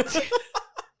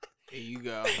There you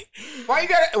go. Why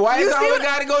You is see always what-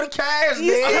 gotta go to cash,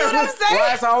 You see man? what I'm saying?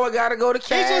 Why is always gotta go to He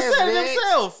cash? just said it man?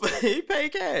 himself. He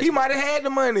paid cash. He might have had the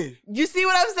money. you see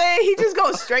what I'm saying? He just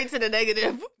goes straight to the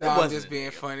negative. No, I'm wasn't. just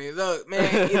being funny. Look,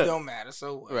 man, it don't matter.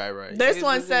 So what? Right. This is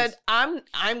one what it said, is.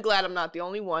 I'm glad I'm not the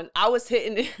only one. I was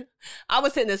hitting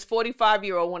this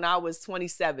 45-year-old when I was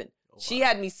 27. She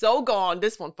had me so gone.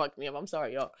 This one fucked me up. I'm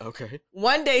sorry, y'all. Okay.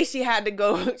 One day she had to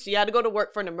go to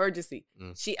work for an emergency.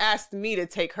 Mm. She asked me to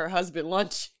take her husband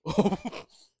lunch.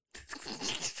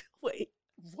 Wait.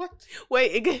 What?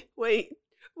 Wait.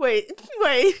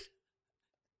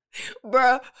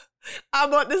 Bruh, I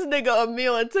bought this nigga a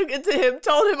meal and took it to him,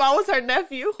 told him I was her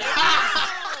nephew.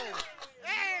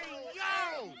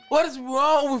 What is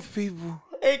wrong with people?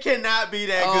 It cannot be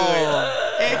that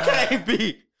Oh. good. It can't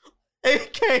be.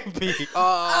 It can't be.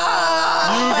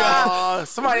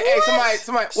 Somebody. What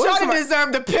Shawty somebody,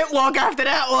 deserved a pit walk after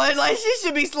that one. Like, she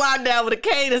should be sliding down with a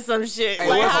cane or some shit. Hey,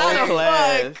 like, what's how that the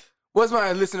class? fuck? what's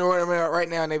my listening right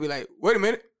now and they be like, wait a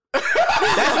minute.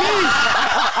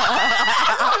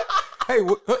 Hey,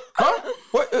 what? Huh?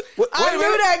 What? I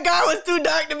knew that guy was too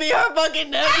dark to be her fucking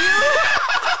nephew.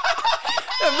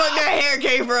 The fuck that hair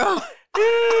came from?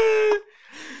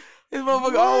 This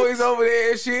motherfucker always over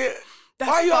there and shit.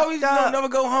 Why you always don't never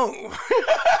go home?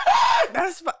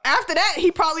 After that,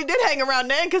 he probably did hang around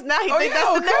then because now he think that's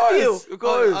the of nephew. course, of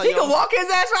course. He can walk his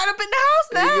ass right up in the house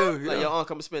now. There you go, Like, yeah. your uncle,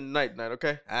 come and spend the night tonight,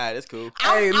 okay? All right, that's cool.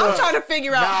 Hey, I'm look. trying to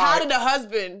figure out Nah. how did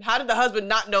the husband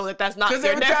not know that that's not 'Cause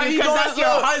your every time nephew he because goes- that's your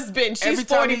look, husband. She's every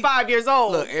time he- 45 years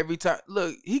old.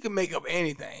 Look, he can make up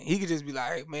anything. He could just be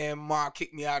like, man, mom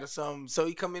kicked me out or something. So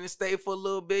he come in and stay for a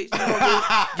little bit. You know,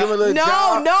 give him a little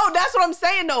job. No, that's what I'm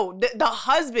saying though. The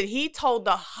husband, he told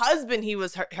the husband he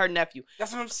was her nephew.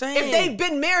 That's what I'm saying. If they've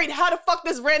been married, how the fuck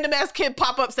this random ass kid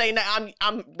pop up saying that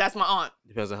I'm that's my aunt?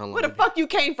 Depends on how long. Where the fuck you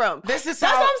came from? That's That's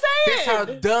what I'm That's how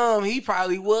saying. dumb he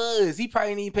probably was. He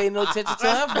probably didn't pay no attention to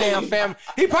her damn family.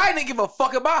 He probably didn't give a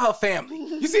fuck about her family.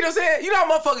 You see what I'm saying? You know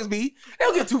how motherfuckers be. They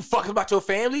don't give two fucks about your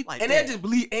family. Like and that. they just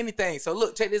believe anything. So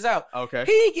look, check this out. Okay.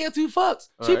 He didn't give two fucks.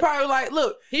 She Alright. probably like,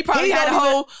 look. He probably had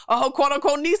don't a whole quote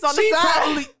unquote niece on the she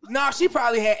side. she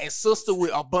probably had a sister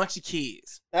with a bunch of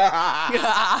kids.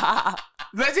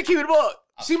 Let's just keep it up.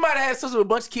 She might have had a sister with a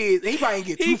bunch of kids, and he probably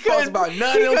didn't get two fucks about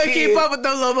none of them couldn't kids. keep up with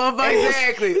those little motherfuckers.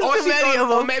 Exactly. There's Or, too many of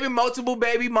or them. maybe multiple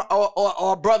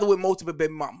or a brother with multiple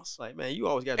baby mamas. Like, man, you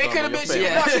always got It drama could in have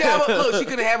your been. family. She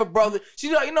could have a brother. She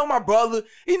you know my brother.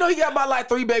 You know he got about like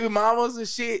 3 baby mamas and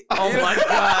shit. Oh You know? my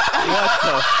god.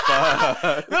 What the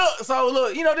fuck? Look, so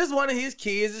look, you know this is one of his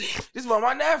kids. This is one of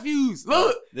my nephews.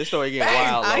 Look, This story getting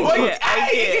hey, wild. I though.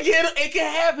 get it. it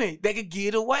can happen. They could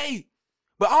get away.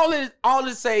 But all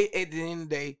this say at the end of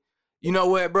the day, you know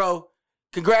what, bro?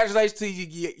 Congratulations to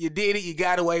you. You did it. You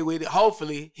got away with it.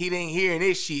 Hopefully, he didn't hear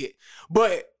this shit.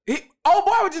 But old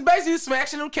boy was just basically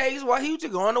smashing them cakes while he was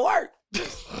just going to work.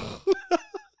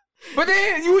 But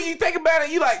then you think about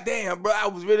it, you like, damn, bro, I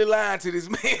was really lying to this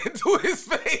man to his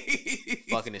face.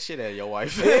 Fucking the shit out of your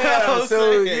wife. Yeah, I'm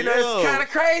so saying, you know yo. it's kind of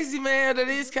crazy, man. That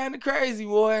is kind of crazy,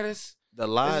 boy. That's The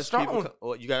lies strong. people.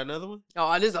 Oh, you got another one?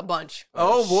 Oh, there's a bunch.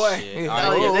 oh boy. shit. Oh,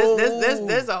 All right, yeah,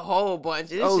 there's a whole bunch.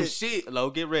 This Oh shit- shit. Hello,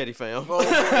 get ready, fam. Oh, boy. No,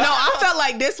 I felt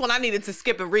like this one I needed to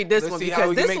skip and read this Let's one see how because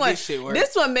we can this make one this shit work.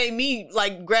 this one made me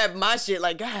like grab my shit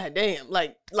like god damn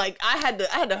like I had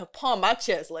to palm my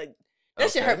chest like that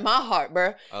shit Okay. hurt my heart,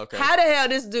 bro. Okay. How the hell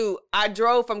this dude? I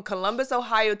drove from Columbus,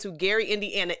 Ohio to Gary,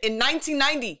 Indiana in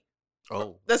 1990.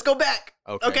 Oh, Let's go back.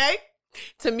 Okay. Okay.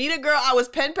 To meet a girl I was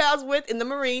pen pals with in the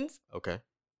Marines. okay.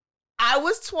 I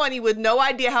was 20 with no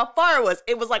idea how far it was.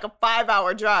 It was like a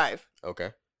 5-hour drive.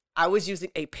 Okay. I was using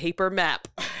a paper map.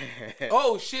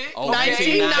 Oh shit! Oh,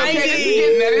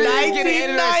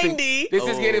 1990. This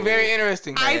is getting very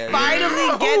interesting. I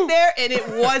finally get there, and it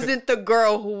wasn't the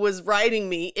girl who was writing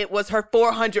me. It was her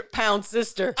 400-pound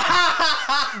sister.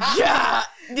 Yeah,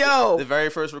 yo. The very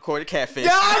first recorded catfish.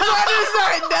 Yeah, I'm trying to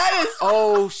say, that is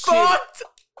Oh shit! fucked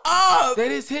up.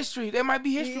 That is history. That might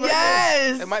be history. Yes. Right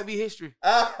there. That might be history.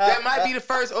 That might be the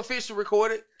first official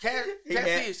recorded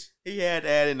catfish. He had to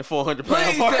add in the 400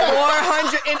 Please, pound.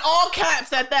 400 in all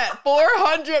caps at that.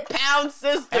 400-pound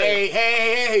sister.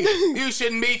 Hey! You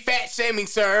shouldn't be fat shaming,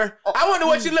 sir. I wonder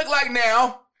what you look like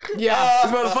now. Yeah.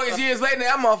 This motherfucker's years later,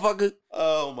 that motherfucker.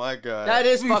 Oh my god. That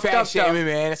is You fucked fat up, shaming,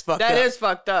 though. man. That's fucked up. That is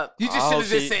fucked up. You just Oh, should have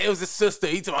just see. said it was a sister.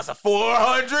 He told us a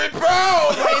 400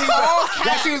 pounds.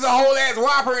 Like she was a whole ass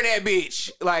whopper in that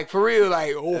bitch. Like for real,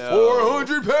 like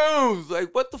 400 pounds. Like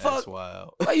what the That's fuck?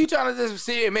 wild. Why you trying to just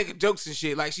sit here and make jokes and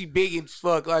shit? Like she big as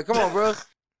fuck. Like come on, bro.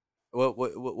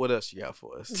 What else you got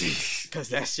for us? Because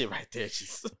that shit right there,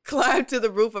 just Climbed to the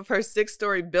roof of her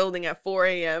 6-story building at 4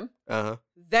 a.m.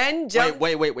 Then jumped.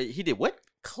 Wait. He did what?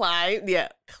 Climbed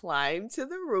to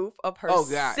the roof of her Oh,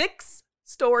 God.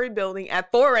 6-story building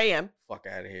at 4 a.m. Fuck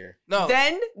out of here. No.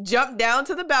 Then jumped down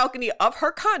to the balcony of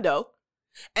her condo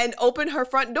and opened her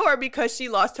front door because she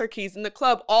lost her keys in the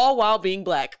club, all while being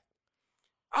black.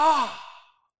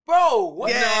 Bro,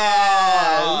 what?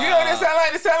 Yeah. You know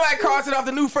what it sound like Carlton off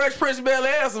the new Fresh Prince of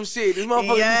Bel-Air or some shit. This motherfucker do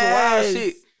some wild Yes.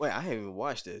 shit. Wait, I haven't even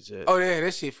watched that yet. Oh yeah,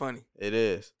 that shit funny. It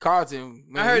is. Carlton,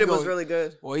 man, I heard he it was going- really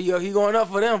good. Well, he going up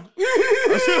for them.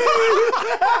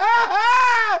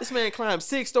 This man climbed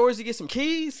 6 stories to get some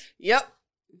keys. Yep.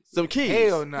 Some keys.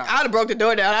 Hell no. I'd have broke the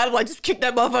door down. I'd have like, just kick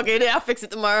that motherfucker in there. I'll fix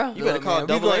it tomorrow. You better Look, call man, we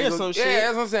Double A gonna or go- some Yeah, shit.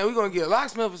 that's what I'm saying. We're gonna get a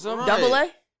locksmith or something.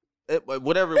 Right. Double A?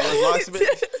 Whatever it was,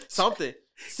 locksmith, something.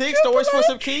 6 stories for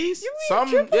some keys.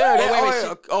 Something, Triple yeah. A?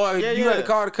 That, Wait, you yeah. got to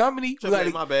call the company. Triple A,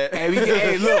 my bad.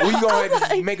 Hey, look, we gonna have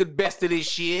to make the best of this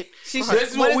shit. She-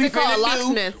 This is what what is we it called? finna do.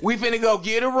 Locksmith. We finna go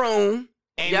get a room.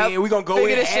 And Yep. then we gonna go Figure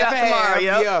in this shit out half-half, tomorrow,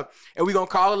 yep. yeah. And we gonna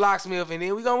call a locksmith, and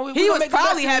then we gonna. He was make the best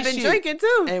probably of this having shit. drinking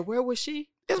too. And where was she?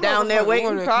 This down there motherfucker waiting,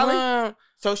 wanna probably. climb.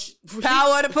 So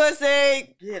Power of the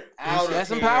pussy. Get That's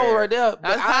some power right there. But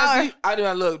That's honestly, I do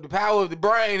not look. The power of the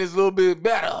brain is a little bit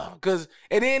better because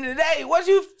at the end of the day, what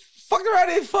you fucked around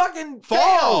and fucking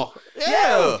Fall. fail.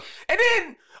 Yeah. And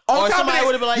then on Or top of somebody that,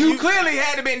 would've been like, you you- clearly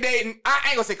had to been dating. I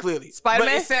ain't gonna say clearly,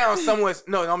 Spider-Man? but it sounds somewhat.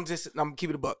 No, I'm keeping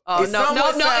it a buck. Oh, It no,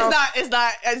 somewhat sounds- it's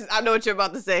not. I know what you're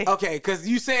about to say. Okay, because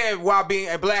you said while being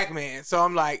a black man, so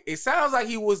I'm like, it sounds like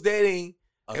he was dating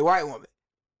a white woman.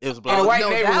 It was in a black. white no,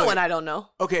 neighborhood. that one I don't know.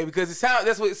 Okay, because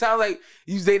that's what it sounds like.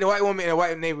 You was dating a white woman in a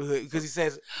white neighborhood because he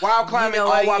says while climbing know all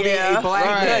what, while being yeah. a black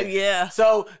Right. man. Yeah.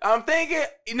 So I'm thinking,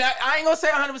 I ain't gonna say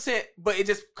 100%, but it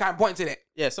just kind of points to that.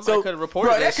 Yeah, somebody So, could have reported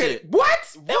bro, that could- shit. What?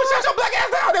 They would shut your black ass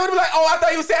down. They would be like, oh, I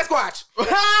thought you was Sasquatch.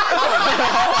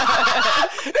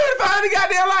 They would have found the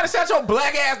goddamn line to shut your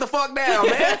black ass the fuck down,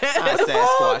 man. Not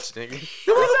Sasquatch, nigga.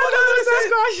 The motherfucker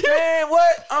Sasquatch. Man,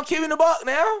 what? I'm keeping the buck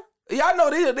now. Y'all know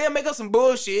they'll make up some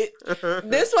bullshit.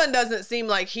 This one doesn't seem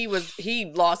like he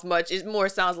lost much. It more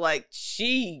sounds like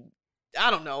I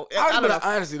don't know. I don't know.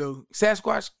 Honestly though,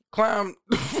 Sasquatch climbed.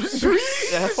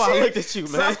 Yeah, that's why I looked at you,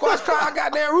 man. Sasquatch climbed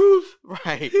goddamn roof.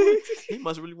 Right. He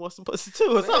must really want some pussy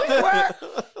too or something.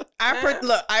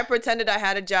 I pretended I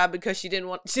had a job because she didn't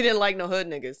like no hood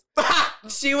niggas.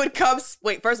 She would come.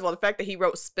 Wait, first of all, the fact that he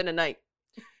wrote "spend a night."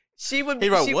 He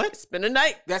wrote what? Spend a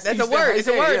night. That's he a said- word. he It's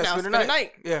a said, word yeah, now. Spend a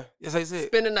night. Yeah, yes, I said.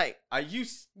 Spend a night. Are you?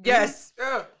 Yes.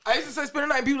 Yeah, I used to say spend a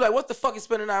night. And people like, what the fuck is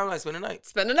spend a night? I'm like, spend a night.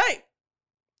 Spend a night.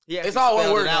 Yeah, It's all one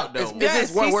spelled word it out now. though. It's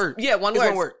just one word. Yeah, one It's word.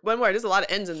 one word. One word. There's a lot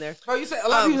of N's in there. Bro, you say a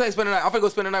lot of people say spend a night. I'm gonna go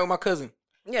spend a night with my cousin.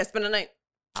 Yeah, spend a night.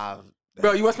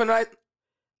 Bro, you want to spend a night?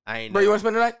 I ain't. Bro, you want to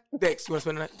spend a night? Dex, you want to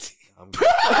spend a night? I'm good.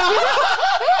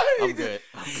 I'm good.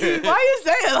 I'm good. Why you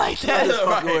say it like I'm that? just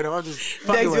fucking with him. I'm just Dex,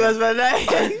 fucking you with want him. to spend a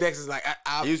night? Dex is like,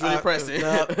 He was really pressing.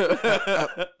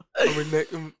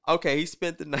 Okay, he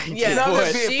spent the night. Yeah, No, I'm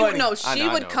just she being funny. she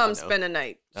would come spend a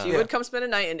night. She Yeah. would come spend a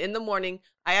night, and in the morning,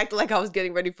 I acted like I was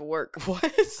getting ready for work. What?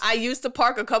 I used to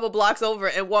park a couple blocks over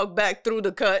and walk back through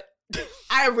the cut.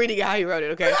 I already got how he wrote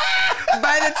it, okay?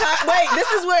 By the time, this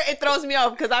is where it throws me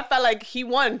off because I felt like he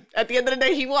won. At the end of the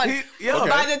day, he won.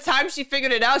 By the time she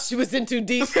figured it out, she was in too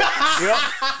deep.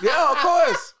 Yeah, of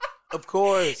course. Of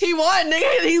course. He won,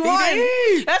 nigga. He won.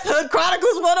 did. That's Hood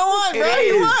Chronicles 101, bro. It He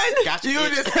is. won. Got You you.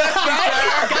 disgust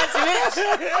me,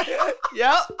 sir.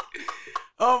 Yep.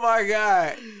 Oh my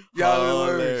God. Y'all Oh,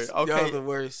 the worst. okay. Y'all the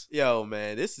worst. Yo,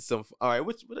 man, this is some. All right,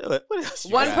 what else?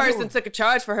 You One got? person took a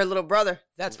charge for her little brother.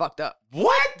 That's fucked up.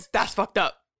 What? That's fucked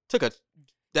up. Took a.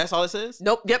 That's all it says.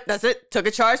 Nope. Yep. That's it. Took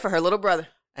a charge for her little brother.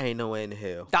 Ain't no way in the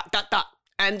hell. ...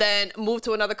 And then move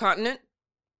to another continent.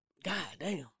 God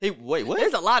damn. Hey, wait, what?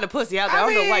 There's a lot of pussy out there. I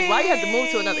don't know, like, why you have to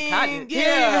move to another continent? He ain't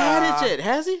even had it yet,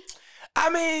 has he? I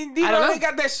mean, you I know, don't know. they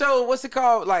got that show. What's it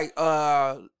called? Like,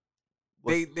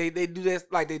 they do this.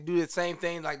 Like, they do the same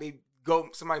thing. Like, they go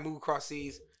somebody move across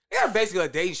seas. Yeah, basically a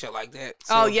dating show like that.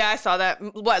 So. Oh yeah, I saw that.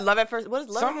 What, Love at First? What is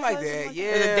Love? Something at like First? that. Yeah,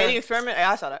 Is it a dating experiment?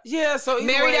 Yeah, I saw that. Yeah, so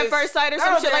Married at First Sight or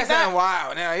some shit like that.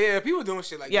 Wow, now yeah, people doing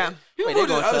shit like Yeah. that. People Wait,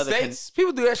 do it in other states.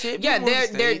 People do that shit. Yeah, People move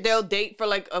to states. they'll date for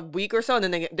like a week or so, and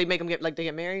then they make them get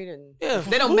married, and Yeah.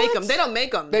 they don't make them. They don't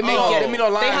make them. They make them. They mean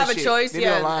online They have a and shit. choice, They be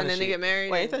online yeah, and and then they shit. get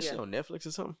married. Wait, ain't that yeah. shit on Netflix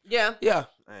or something? Yeah, Yeah.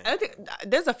 I think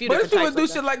there's a few. But if different people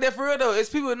types do shit like that for real though, it's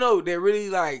people that know they really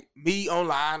like meet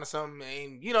online or something,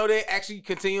 and you know they actually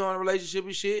continue on a relationship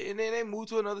and shit, and then they move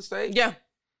to another state. Yeah,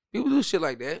 People do shit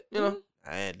like that. You know,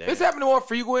 Damn. it's happening more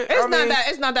frequent. it's not that.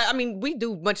 It's not that. I mean, we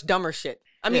do much dumber shit.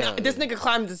 I mean, Yeah. this nigga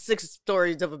climbed the 6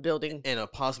 stories of a building In a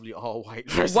possibly all white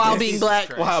while being black.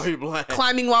 While being black.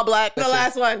 Climbing while black. The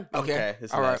That's it. last one. Okay. This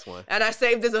is the All right. last one. And I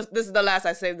saved this. This is the last.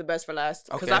 I saved the best for last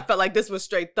because Okay. I felt like this was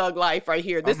straight thug life right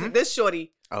here. This is this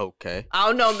shorty. Okay. I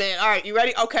don't know, man. All right, you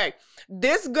ready? Okay.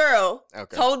 This girl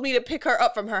Okay. told me to pick her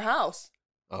up from her house.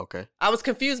 Okay. I was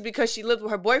confused because she lived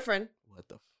with her boyfriend, What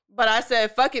the? but I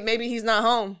said, fuck it, maybe he's not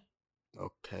home.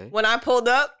 Okay. When I pulled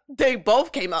up, they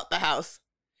both came out the house.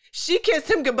 She kissed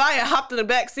him goodbye and hopped in the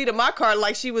back seat of my car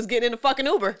like she was getting in a fucking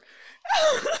Uber.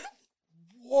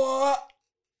 What?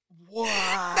 Wow.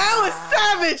 That was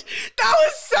savage. That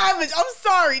was savage. I'm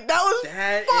sorry. That was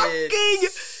That fucking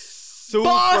is super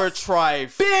boss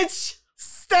trife. bitch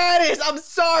status. I'm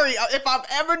sorry. If I've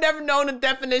ever never known the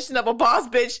definition of a boss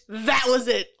bitch, that was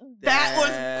it.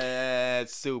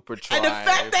 That's super trife. And the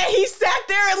fact that he sat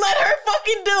there and let her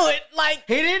fucking do it, like,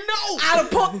 he didn't know. I'd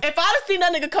have pulled. If I'd have seen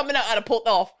that nigga coming out, I'd have pulled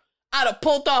off. I'd have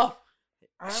pulled off.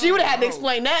 She would have had to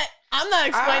explain that. I'm not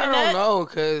explaining I that. don't know,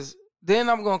 cause then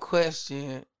I'm gonna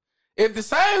question if the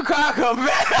same car come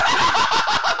back.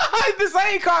 If the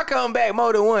same car come back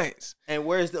more than once. And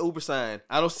where's the Uber sign?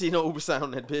 I don't see no Uber sign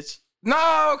on that bitch.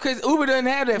 No, cause Uber doesn't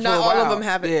have that. Not for a all while. of them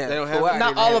have it. Yeah, They don't for have a it? while Not they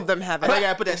didn't all have of them have it. But I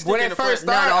gotta put that sticker when in they the first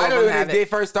front. Not all started, of I know them have when they it.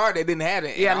 first started, they didn't have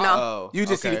it. Yeah, at all. no. Oh, You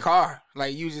just see okay. the car,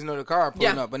 like you just know the car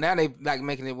pulling Yeah. up. But now they like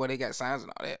making it where they got signs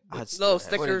and all that. I just Little have-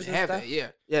 stickers Well, they and have stuff. that, yeah.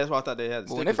 Yeah, that's why I thought they had.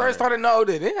 But when they first started, no,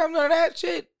 they didn't have none of that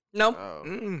shit. No, Oh,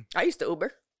 Mm-mm. I used to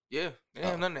Uber. Yeah, they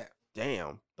didn't have none of that.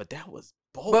 damn! But that was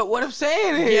bold. But what I'm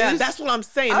saying is, Yeah, that's what I'm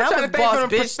saying. I'm That trying was to think boss from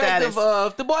the bitch perspective status.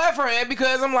 of the boyfriend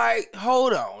because I'm like,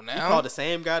 hold on you now. called the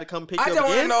same guy to come pick I you just up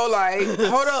want to again? know, like,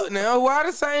 hold up now, why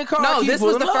the same car? No, keep this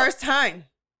was pulling the up? first time.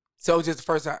 So it was just the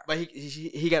first time. But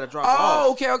he got to drop her off.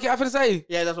 Oh, okay. I finna say.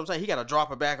 Yeah, that's what I'm saying. He got to drop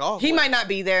her back off. He might not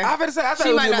be there. I finna say. I thought She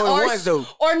it was might just not, more than or, once though.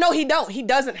 or no, he don't. He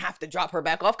doesn't have to drop her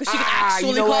back off because she can actually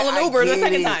you know call what? an Uber the I get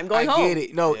second it. time going I home. get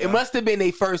it. No, Yeah. it must have been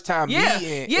their first time Yeah,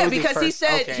 meeting. yeah, It was their because he first-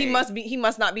 said okay. he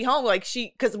must not be home. Like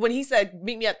because when he said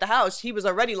meet me at the house, he was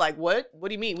already like, what? What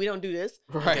do you mean we don't do this?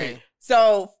 Right. Okay.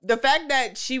 So the fact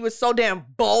that she was so damn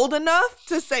bold enough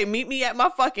to say meet me at my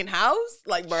fucking house,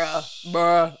 like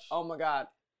bruh, oh my god,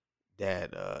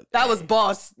 that was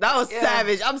boss. That was Yeah.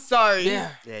 savage. I'm sorry. Yeah.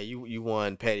 Yeah, you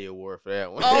won Petty Award for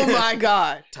that one. Oh my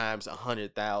god. Times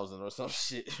 100,000 or some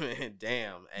shit, man.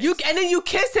 Damn. You and then you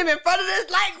kiss him in front of this,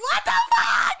 like what the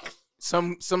fuck?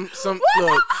 Some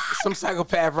look, some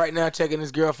psychopath right now checking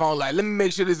his girl phone. Like, let me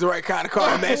make sure this is the right kind of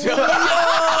car to match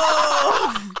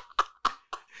up.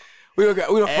 We don't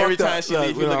Every fucked time up. she Look,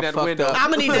 leave, we you done looking at the fucked window. up.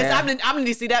 I'm gonna need this. Yeah. I'm gonna need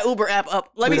to see that Uber app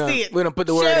up. Let me see it. We done put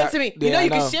the word Share out. it to me. Yeah, You know I you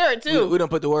can share it too. We done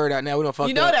put the word out now. We don't fuck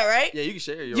You know up. that, right? Yeah, you can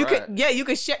share. You're You right. can, you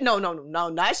can share. No,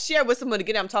 not share with someone to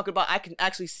get it. I'm talking about. I can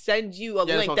actually send you a Yeah,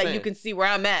 that's link what that I'm you saying. can see where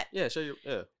I'm at. Yeah, show you.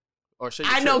 Yeah. Or show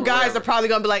your I know trip or guys whatever. are probably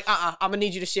gonna be like, I'm gonna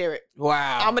need you to share it.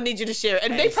 Wow. I'm gonna need you to share it,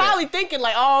 and Hey, they so- probably thinking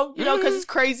like, oh, you know, because it's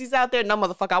crazies out there. No,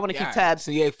 motherfucker, I want to keep tabs.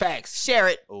 So yeah, facts. Share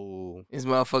it. Ooh. These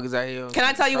motherfuckers out here. Can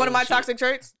I tell you one of my trolling shit. toxic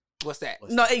traits? What's that?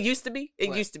 No, it used to be. It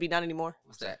What? used to be, not anymore.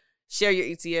 What's that? Share your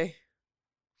ETA.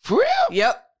 For real?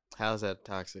 Yep. How's that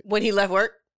toxic? When he left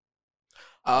work.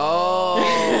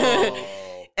 Oh.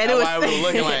 And it was I was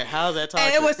looking like, how's that toxic?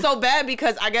 And it was so bad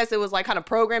because I guess it was like kind of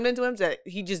programmed into him that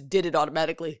he just did it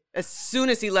automatically. As soon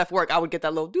as he left work, I would get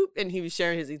that little doop, and he was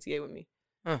sharing his ETA with me.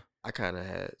 I kind of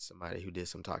had somebody who did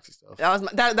some toxic stuff.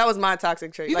 That was my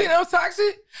toxic trait. You Like, think that was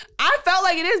toxic? I felt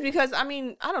like it is because I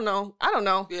mean I don't know.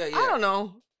 Yeah, I don't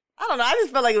know. I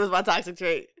just felt like it was my toxic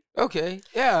trait. Okay.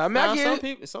 Yeah. I mean, I Nah, get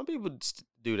it. some people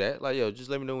do that. Like, yo, just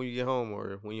let me know when you get home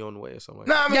or when you're on the way or something. Like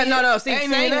No, I mean, Yeah, no, see, ain't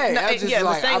even saying- that. no, I just yeah,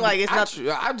 but saying, like, it's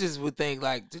not- I just would think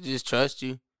like to just trust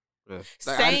you. that.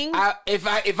 Like, Saying if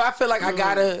I feel like I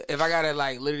gotta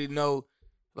like literally know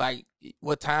like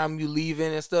what time you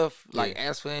leaving and stuff, like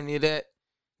ask for any of that,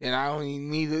 then I don't even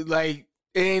need to, like,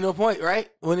 it ain't no point, right?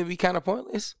 Wouldn't it be kind of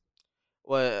pointless?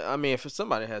 Well, I mean, if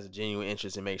somebody has a genuine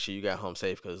interest in make sure you got home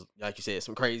safe, because like you said,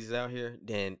 some crazies out here,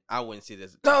 then I wouldn't see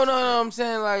this. No. I'm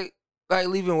saying like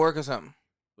leaving work or something.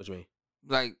 What you mean?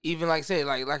 Like even like say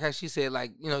like how she said,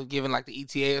 like, you know, giving like the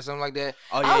ETA or something like that.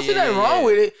 Oh, I don't see nothing wrong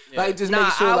with it. Yeah. Like just make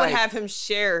sure. I like, would have him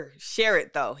share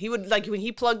it though. He would, like, when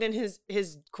he plugged in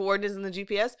his coordinates in the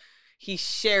GPS, he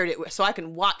shared it so I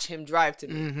can watch him drive to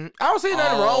me. Mm-hmm. I don't see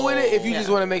nothing wrong with it if you just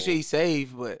want to make sure he's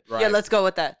safe. But Right. Yeah, let's go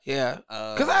with that. yeah,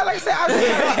 because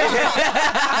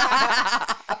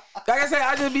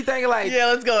I just be thinking like, Yeah,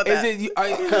 let's go with is that. it?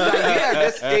 Cause like, yeah,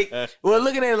 that's it. Well,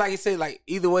 looking at it like you said, like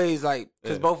either way is like,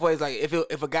 because both ways, like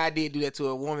if a guy did do that to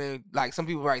a woman, like some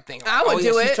people might think, like, I would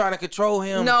do she's it. trying to control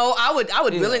him. No, I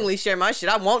would willingly share my shit.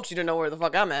 I want you to know where the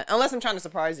fuck I'm at, unless I'm trying to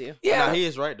surprise you. Yeah, No, he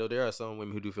is right though. There are some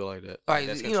women who do feel like that. like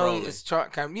That's you know, controlling. it's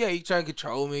you trying to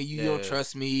control me. You don't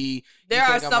trust me. There You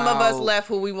are think some I'm of us out. left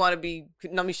who we want to be.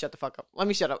 Let me shut the fuck up. Let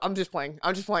me shut up. I'm just playing.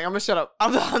 I'm gonna shut up.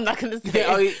 I'm not gonna say. Yeah,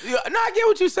 no, I get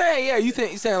what you're saying. Yeah, you're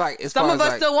saying like as Some far of as,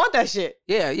 us like, still want that shit.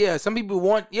 Yeah. Some people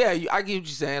want. Yeah, I get what you're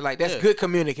saying. Like that's good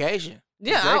communication. It's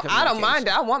Yeah, great I don't mind communication.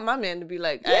 that. I want my man to be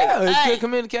like, hey, Yeah, it's hey, good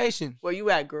communication. where you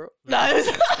at, girl?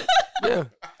 Yeah,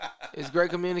 it's great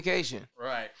communication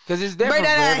Right. because it's Bring different.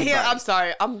 that for out here. everybody. I'm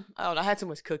sorry. I don't know. I had too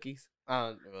much cookies.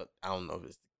 I don't know if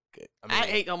it's good. I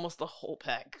ate almost the whole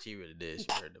pack. She really did. She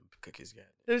heard them cookies got.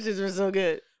 Those just were so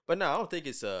good. But no, I don't think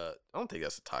that's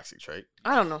a toxic trait.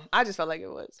 I don't know. I just felt like it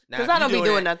was Now, because if I you don't be doing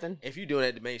doing that- nothing. If you doing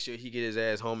that to make sure he get his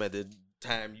ass home at the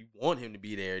time you want him to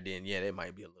be there, then yeah, that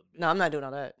might be a little bit. No, I'm not doing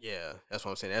all that. Yeah, that's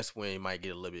what I'm saying. That's when it might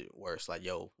get a little bit worse. Like,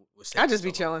 yo, what's I just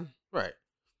be chilling. Right.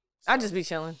 I just be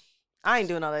chilling. I ain't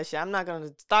doing all that shit. I'm not gonna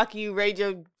stalk you, raid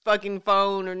your fucking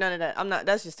phone, or none of that. I'm not.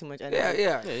 That's just too much energy.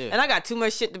 Yeah. Yeah. And I got too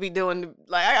much shit to be doing.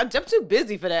 Like I'm too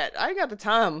busy for that. I ain't got the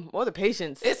time or the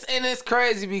patience. It's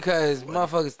crazy because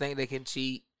motherfuckers think they can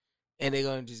cheat and they're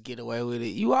gonna just get away with it.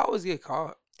 You always get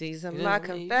caught. These are You know my what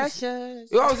I mean? confessions.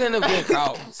 You always end up getting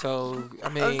caught. So I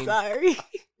I'm mean, sorry.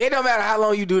 it don't matter how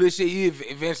long you do this shit. You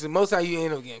eventually, most time you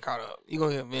end up getting caught up. You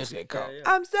gonna eventually get caught.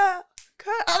 I'm sorry.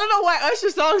 I don't know why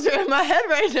Usher songs are in my head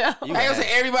right now. You I ain't gonna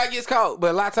say everybody gets caught, but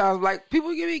a lot of times, like people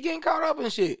be getting caught up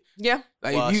and shit. Yeah.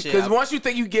 Like Well, because shit, once you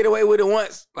think you get away with it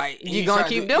once, like You gonna try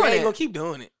keep to, doing yeah, it. You gonna keep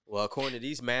doing it. Well, according to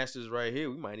these masters right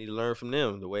here, we might need to learn from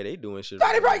them the way they doing shit.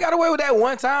 Nah, they probably got away with that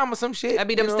one time or some shit. That'd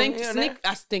be them you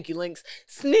know, stinky links.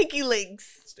 Sneaky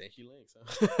links. Stinky links.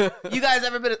 Huh? You guys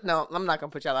ever been? No, I'm not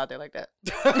gonna put y'all out there like that.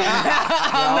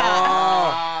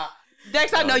 Oh.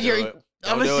 Dex, I Don't know do you're. it.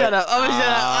 I'm Don't gonna do shut it. up.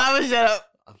 I'm gonna shut up.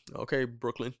 Okay,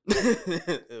 Brooklyn.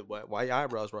 why your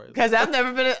eyebrows right? Because I've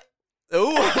never been.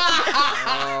 Ooh.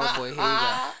 Oh boy, here you go.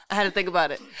 I had to think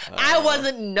about it. I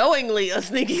wasn't knowingly a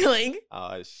sneaky link.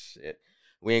 Oh shit.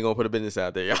 We ain't gonna put a business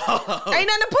out there, y'all. Ain't nothing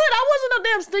to put. I wasn't no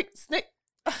damn snake.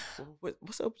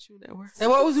 What's up with you in that word? And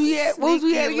what was we at? What was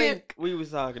we at Sneaky again? link. We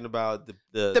was talking about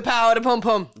The power of the pum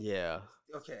pum. yeah.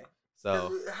 Okay.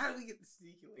 So How did we get the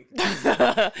sneaky link?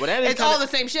 that is It's all the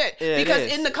same shit. Yeah, it because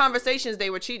is. in the conversations they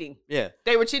were cheating. yeah.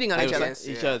 They were cheating on They each was other. Yes,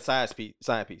 each yeah. other's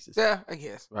side pieces. Yeah, I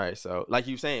guess. Right. So like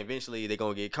you saying, eventually they're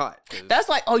gonna get caught. 'Cause- That's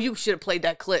like, oh, you should have played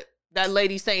that clip. That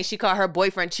lady saying she caught her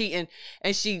boyfriend cheating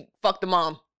and she fucked the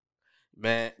mom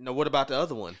man. No, what about the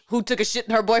other one? who took a shit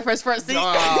in her boyfriend's front seat.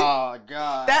 Oh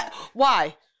god. That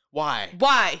why?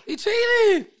 Why? He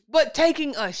cheated. But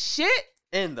taking a shit?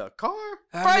 In the car?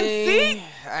 Front seat?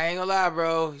 I ain't gonna lie,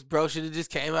 bro. Bro should have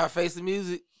just came out face the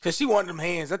music. Cause she wanted them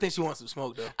hands. I think she wants some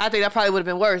smoke though. I think that probably would have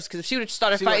been worse because if she would have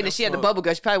started She fighting wasn't and she had the smoke. bubble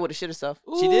gum, she probably would have shit herself.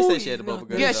 She did say Ooh, she had the bubble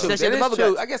gum, Yeah, though. she said she had the That is bubble true.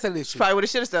 guts. I guess that is She true. probably would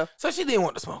have shit herself. So she didn't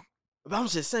want to smoke. But I'm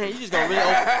just saying, you just gonna really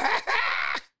open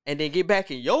and then get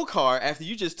back in your car after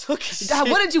you just took a shit.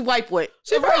 What did you wipe with?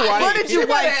 She probably What did you she might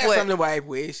wipe have had with? something to wipe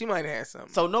with. She might have had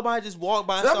something. So nobody just walked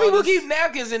by and Some saw people this? keep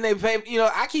napkins in their paper. You know,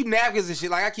 I keep napkins and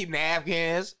shit. Like I keep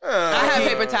napkins. I have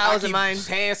paper towels I in keep mine.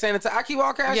 Hand sanitizer. I keep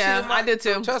all kinds of Yeah, shit in mine. I do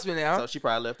too. Trust me now. So she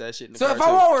probably left that shit in the So car if I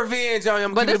too. want revenge on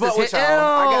him, But keep this it is up with his, y'all.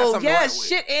 I got something to yeah, wipe with.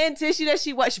 shit and tissue that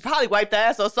she probably wiped the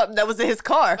ass or something that was in his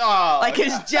car. Oh, like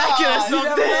his jacket or You something.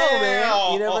 never know,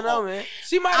 man. You never know, man.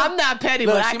 She might. I'm not petty,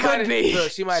 but I could be.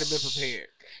 Look, she might have been prepared.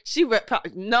 She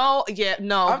probably no.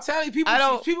 I'm telling you, people. I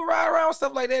don't- People ride around with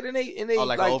stuff like that, and they Oh,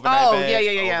 like, like an overnight oh, bag?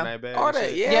 yeah. Overnight bag All and that,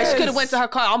 shit? yeah. Yeah, she Yes. could have went to her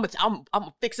car. I'm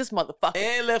gonna fix this motherfucker.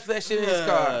 and left that shit in his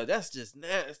car. That's just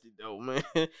nasty though, man.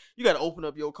 You gotta open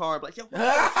up your car and be like, yo, what?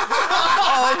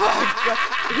 Oh my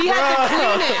god, he had to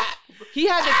clean it. He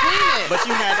had to clean it. But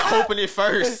you had to open it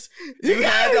first. You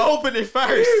had to open it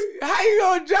first. How you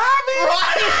gonna drive it?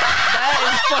 That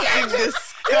is fucking disgusting.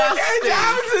 You can't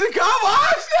drive us to the car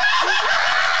wash.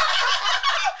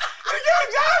 You can't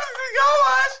drive us to the car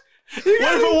wash.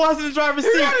 What if it was in the driver's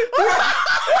seat? You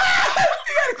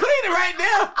gotta clean it right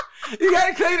now. You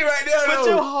gotta clean it right now. But though.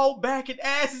 your whole back and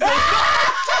ass is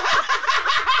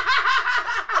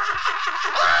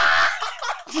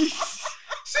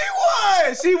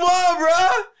She won, bro.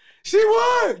 She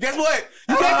won. Guess what?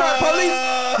 You can't call the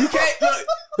police. You can't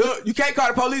look. You can't call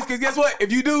the police because guess what?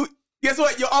 If you do, guess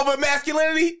what? Your over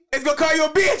masculinity is gonna call you a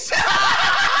bitch.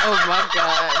 Oh my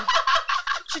God.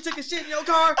 She took a shit in your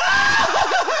car.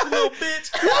 You little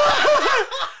bitch.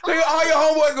 Nigga, all your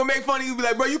homeboys gonna make fun of you. Be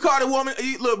like, bro, you called a woman.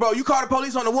 Look, bro, you called the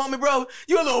police on a woman, bro.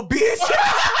 You a little bitch.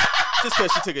 Just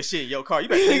because she took a shit in your car, you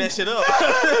better clean that shit up.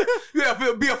 You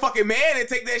gotta be a fucking man and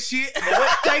take that shit.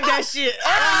 Take that shit.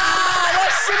 Ah,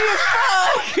 that's shitty as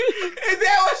fuck. Is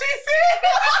that what she said?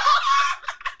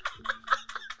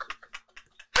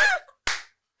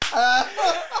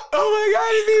 Oh my God,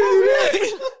 I didn't even do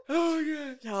that. Oh my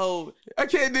God. Yo, I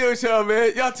can't deal with y'all,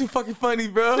 man. Y'all too fucking funny,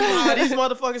 bro. these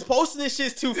motherfuckers posting this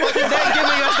shit's too fucking They're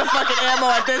giving us the fucking ammo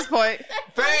at this point.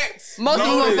 Facts. Most of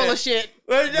them Know are full that. of shit.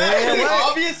 Man,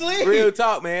 obviously. Real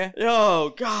talk, man.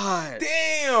 Yo, God.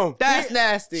 Damn. That's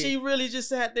nasty. She really just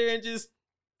sat there and just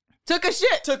took a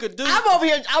shit. took a dude. I'm over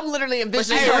here. I'm literally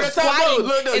envisioning Hey, her real talk, squatting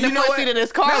look, in the you know front what? seat of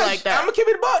this car Nah, like that. I'm gonna keep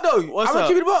it a buck though. What's I'm gonna up?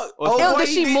 keep it a buck. What's Oh, up? boy, Did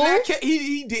she did not move?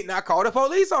 he did not call the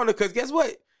police on her because guess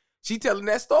what? She telling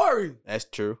that story. That's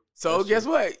true. So That's guess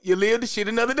what? You live the shit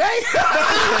another day.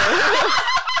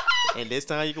 And this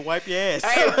time you can wipe your ass.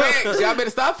 Hey, thanks. Y'all better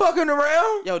stop fucking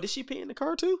around. Yo, did she pee in the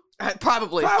car too?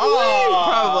 Probably.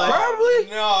 Probably.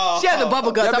 No. She had the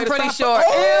bubble guts. Y'all I'm better pretty stop- sure.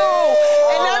 Oh!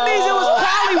 Ew. And that means it was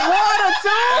probably water too.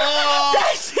 Oh,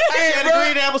 That shit. she had the bro.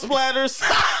 green apple splatters.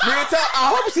 Real talk.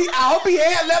 I hope he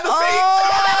had leather Oh,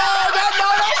 seats.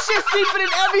 that shit seeping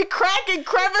in every crack and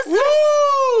crevice. Woo,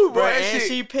 bro. Bro, That and shit.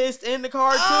 she pissed in the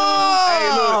car too.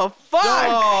 Oh, fuck.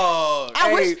 Dog. I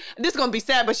Hey. wish this gonna be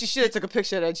sad, but she should have took a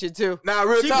picture of that shit too. Nah,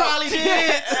 real She talk. probably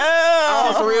did.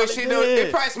 On some real Probably shit though. did.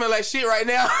 It probably smell like shit right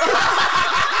now.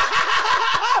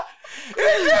 Look,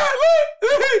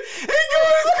 he go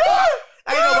in his car.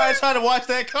 Ain't nobody trying to watch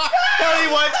that car. Don't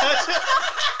even want to touch it.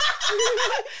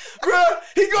 Bro,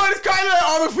 he go in his car like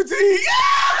armor fatigue.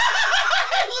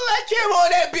 Look like him on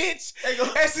that bitch.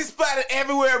 That shit splattered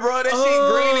everywhere, bro. That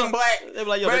shit green and black. They be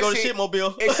like, yo, Bro, they go that to shit-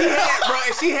 shitmobile.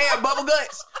 If she had bubble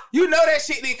guts, you know that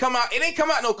shit didn't come out. It didn't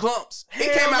come out no clumps.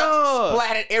 It Hell came out no.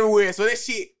 splattered everywhere. So that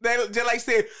shit, that just like I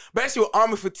said, but that shit was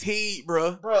armor fatigue,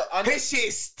 bro. Bro, I His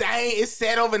shit stained. It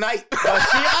sat overnight.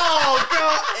 oh,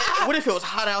 God. What if it was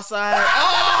hot outside?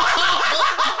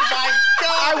 Oh, my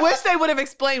God. I wish they would have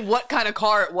explained what kind of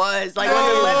car it was. Like,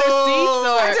 was it leather seats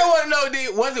or? I just want to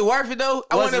know, was it worth it though?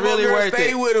 I Was wonder it if really girl worth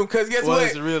stayed it? with him because guess Was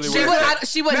what? it really She worth would.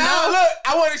 She would Now know. look,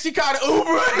 I wonder if she called an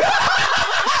Uber.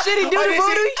 Shitty duty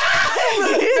booty.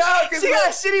 No, 'cause She look,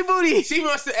 got shitty booty. She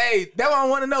must have. Hey, that's what I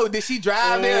want to know. Did she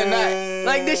drive there or not?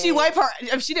 Like, did she wipe her?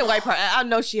 If she didn't wipe her, I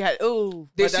know she had. Ooh.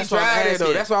 Did But she that's what I'm drive there though?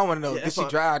 asking. That's what I want to know. Yeah, Did that's she what-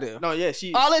 drive there? No, yeah,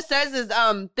 she. All it says is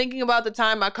thinking about the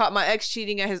time I caught my ex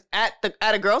cheating at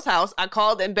a girl's house. I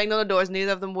called and banged on the doors.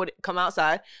 Neither of them would come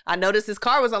outside. I noticed his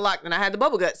car was unlocked and I had the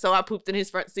bubble gut, so I pooped in his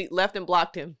front seat, left and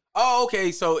blocked him. Oh,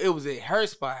 okay. So it was at her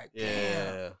spot.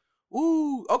 Yeah. Damn.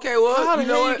 Ooh. Okay. Well, How the you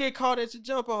know hell you what? get caught at your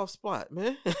jump off spot,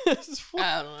 man? This is fun.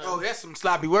 I don't know. Oh, that's some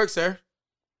sloppy work, sir.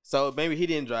 So maybe he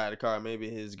didn't drive the car. Maybe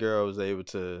his girl was able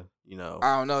to,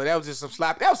 I don't know. That was just some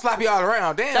sloppy. That was sloppy all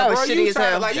around. Damn, That was bro. shitty You as trying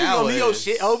to, hell. like you That gonna leave your was-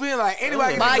 shit open? Like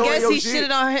anybody But I can go in guess your he shit.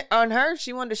 shitted on her.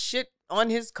 She wanted to shit on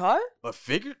his car.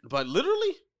 but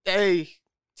literally. Hey,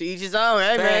 to each his own.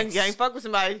 Hey, man, Thanks. you ain't fuck with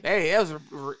somebody. Hey, that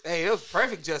was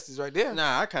perfect justice right there.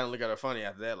 Nah, I kind of look at her funny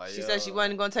after that. Like She yo. said she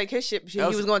wasn't gonna take his shit, but he That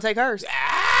was- was gonna take hers.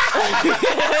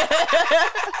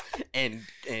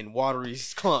 and watery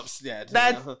clumps. Yeah,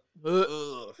 That's- ugh.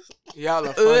 Y'all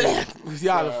are funny.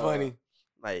 Y'all are funny.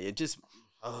 Like it just.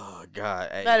 Oh God,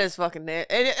 hey. That is fucking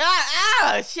nasty.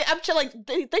 And shit. I'm just like,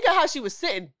 think of how she was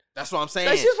sitting. That's what I'm saying.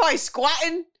 So she was probably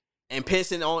squatting. And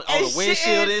pissing on And the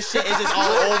windshield shitting. and shit. It's just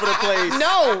all over the place.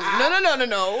 No.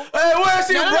 Hey, where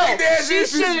she No. break down? She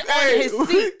shitted on his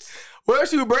seats. Where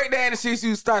she would break down and shit, she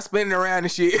would start spinning around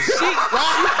and shit. That's what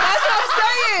I'm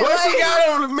saying. Well, like, she got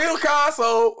on the middle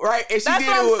console, right? And she that's did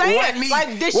what it I'm with saying. one knee. Like,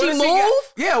 did What she if move?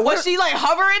 Yeah, Was she like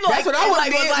hovering? Like, That's what I would have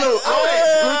like, did. was Look,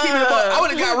 like, I would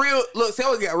have got real. Look, see, I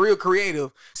would have got real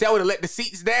creative. See, I would have let the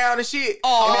seats down and shit.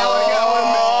 Oh. And then I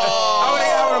would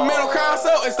have got on the middle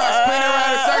console and start spinning around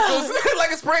in circles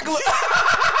like a sprinkler.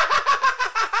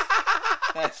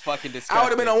 That's fucking disgusting. I would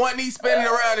have been on one knee spinning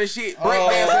around and shit,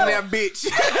 breakdancing that bitch.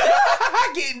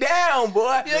 Getting down. on,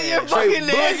 boy. Yeah, you're Straight fucking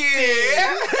nasty.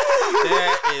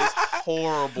 That is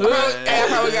horrible. Look, Man. and I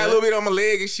probably got a little bit on my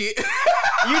leg and shit.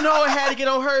 You know it had to get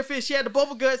on her if she had the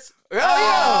bubble guts.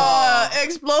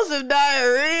 Explosive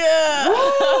diarrhea.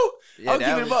 Woo! Yeah, I'm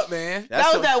that keeping was- it up, man.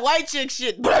 That was that white chick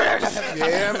shit.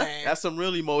 Yeah, man. That's some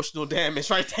real emotional damage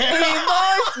right there.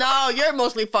 No, you're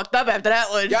emotionally fucked up after that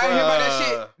one. Y'all ain't hear about that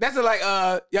shit? That's like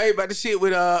y'all hear about the shit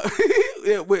with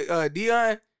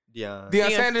Deion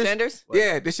Sanders? What?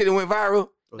 Yeah, the shit that went viral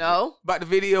No. about the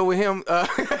video with him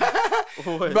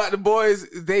about the boys.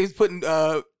 They was putting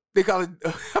they call it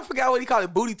I forgot what he called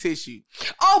it, booty tissue.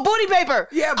 Oh, booty paper.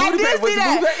 Yeah, I booty did paper. Was see it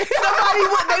booty that. paper?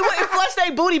 They wouldn't flush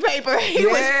their booty paper. He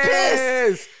was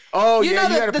pissed. Oh, You yeah, know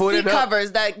you gotta the pull seat it up.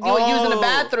 covers that you would use in the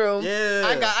bathroom. Yeah.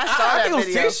 I saw I that think it was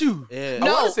video. tissue. Yeah.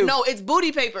 No, it's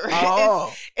booty paper.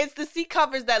 Oh. It's the seat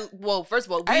covers that. Well, first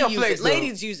of all, I we ain't use flex, it. though.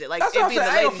 Ladies use it. Like That's it what I'm be in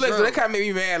saying. the I ain't ladies' gonna flex, room. but that kind of made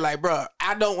me mad. Like, bro,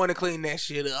 I don't want to clean that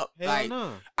shit up. Hell like,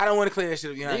 no. I don't want to clean that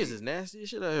shit up. You know? Niggas is nasty as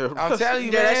shit out here. I'm telling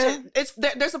you, Yeah, that man. shit, it's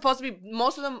they're supposed to be.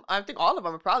 Most of them, I think all of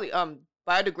them are probably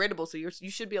biodegradable. So you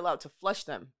should be allowed to flush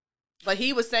them. But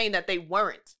he was saying that they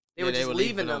weren't. They were just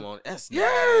leaving them. on. That's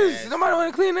Yes, nasty. nobody want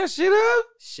to clean that shit up.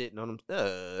 Shitting on them.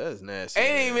 That's nasty.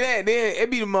 Ain't even that. Then it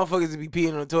be the motherfuckers that be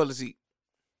peeing on the toilet seat.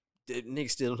 That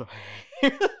niggas still don't.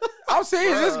 I'm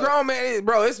serious. This Bruh. grown man,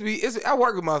 bro. I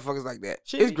work with motherfuckers like that.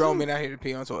 Shit, It's me grown too. men out here to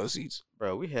pee on toilet seats.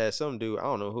 Bro, we had some dude. I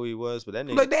don't know who he was, but that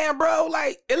nigga. But damn, bro,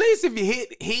 like at least if you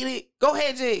heat it, go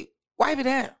ahead, Jay, wipe it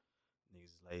down. Niggas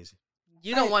is lazy.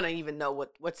 You don't want to even know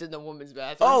what's in the woman's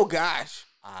bathroom. Oh gosh,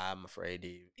 I'm afraid,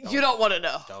 dude. You don't want to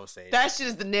know. Don't say That shit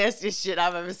is the nastiest shit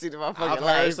I've ever seen in my fucking I've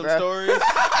life, heard some bro. stories.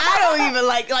 I don't even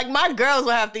like my girls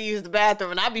will have to use the bathroom,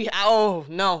 and I be no,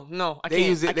 I they can't.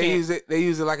 use it. I They can't. use it. They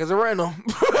use it like it's a rental.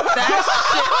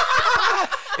 That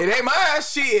It ain't my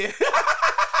shit.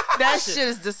 That shit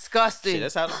is disgusting. Shit,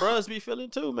 that's how the bros be feeling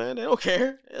too, man. They don't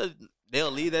care.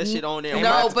 They'll leave that shit on there.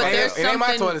 No, Right. but there's it ain't my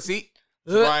something- toilet seat.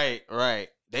 Right.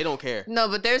 They don't care. No,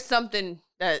 but there's something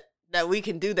that we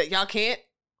can do that y'all can't.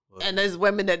 And there's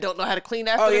women that don't know how to clean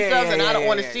after themselves, and I don't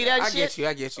want to see that I shit.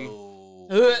 I get you.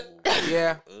 Oh.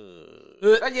 Yeah.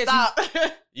 I get you. Stop.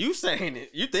 You saying it.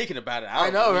 You thinking about it. I I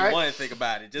know, don't right? want to think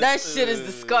about it. Just, That shit is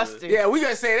disgusting. Yeah, we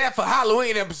gonna say that for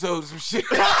Halloween episodes. Some shit.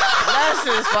 That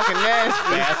shit is fucking nasty.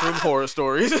 Bathroom horror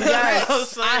stories.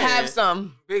 Yes, I have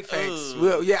some. Big facts. Ugh.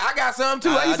 Well, yeah, I got some too.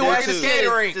 I used to I work do at the too. skating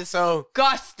Shit rink. is So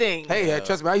Disgusting. hey,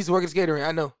 trust me, I used to work at the skating rink.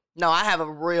 I know. No, I have a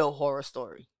real horror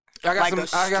story. I got Like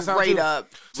some. I got some straight too. up.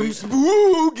 Some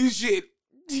spooky shit.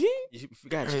 You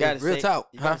gotta Real say, talk,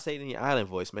 you gotta huh? say it in your island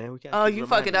voice, man. We gotta Oh, keep you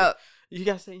fuck it reminding up. You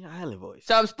gotta say it in your island voice.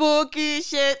 Some spooky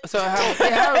shit. So how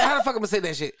the fuck I'm gonna say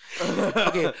that shit?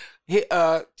 Okay,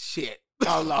 shit.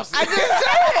 I lost I it.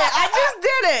 just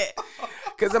did it.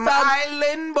 Cause I'm an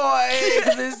island boy.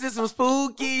 Cause this is some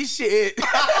spooky shit.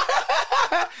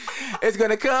 It's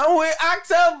gonna come with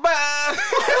October.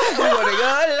 We're gonna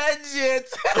go legit.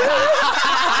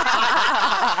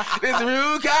 This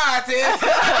real artist.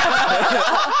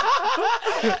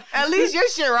 At least your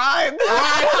shit rhymed.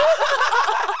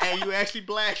 And you actually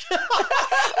black.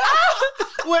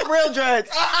 With real dreads.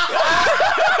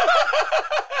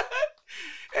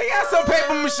 They got some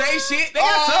paper mache shit. They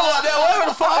got some up there. Whatever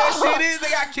the fuck that shit is, they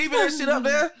got keeping that shit up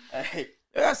there. Hey,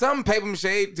 They got some paper mache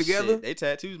together. shit, they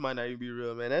tattoos might not even be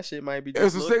real, man. That shit might be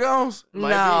There's just some look. stick-ons. Might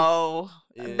No.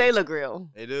 be. Yeah. They look real.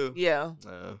 They do. Yeah.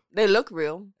 Uh, They look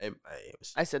real. hey,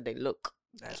 I said they look.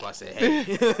 that's why I said,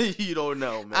 hey, you don't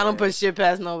know, man. I don't put shit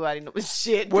past nobody. No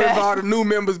shit. What if past- all the new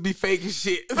members be faking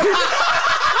shit?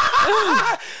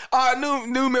 Our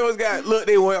new members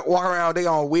they walk around, they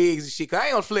on wigs and shit. Cause I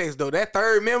ain't on flex though. That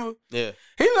third member, Yeah,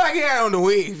 he look like he had on the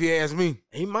wig, if you ask me.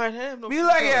 he might have no. He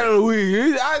look like he had on the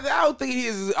wig. I don't think he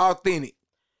is authentic.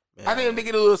 Man. I think they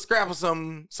get a little scrap or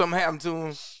something happened to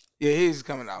him. Yeah, his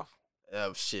coming off.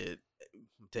 Oh shit.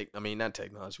 Not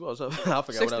technology. What was up? I forgot what I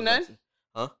was 69? about to say.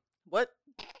 Huh? What?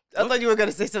 I thought you were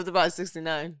gonna say something about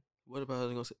 69. What about I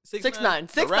was gonna say? 6'9".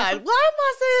 The 6'9". rapper? Why am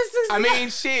I saying 69? I mean,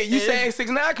 shit, you saying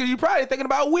 6'9" because you probably thinking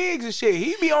about wigs and shit.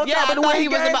 He be on yeah, top I of the thought wig he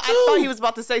was game about. too. I thought he was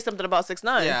about to say something about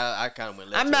 6'9". Yeah, I kind of went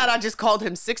left. I'm mad. I just called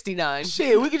him 69.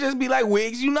 Shit, we could just be like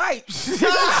Wigs Unite.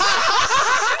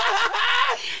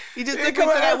 You just Yeah, took me come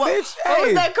to on, that. What bitch. was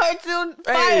Hey. that cartoon?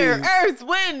 Hey. Fire, Earth,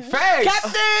 Wind, Facts.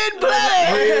 Captain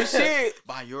Planet. Real shit.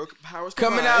 by your powers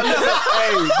Coming out, combined.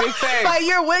 hey, big By facts.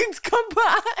 your wings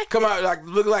combined. Come out like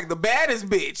look like the baddest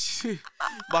bitch.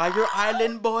 by your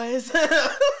island boys.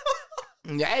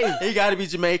 Hey, He got to be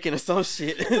Jamaican or some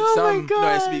shit. Oh Some- my No,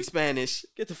 I god, speak Spanish.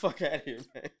 Get the fuck out of here,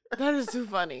 man. that is too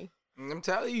funny. I'm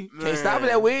telling you, can't stop at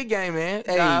that wig game, man.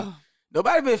 Hey, Nah.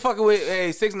 Nobody been fucking with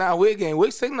 6ix9ine wig game.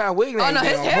 6ix9ine wig game. Oh no,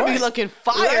 his hair be looking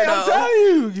fire I'm though. telling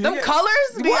you. Them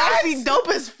colors be What? actually dope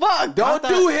as fuck. Don't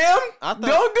do him. Don't do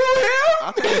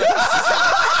him.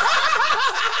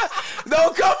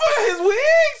 Don't come for his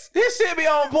wigs. His shit be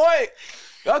on point.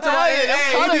 I'm telling you, them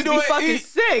colors be fucking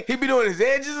sick. He be doing his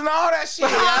edges and all that shit.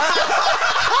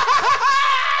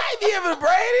 He ever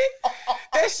braided?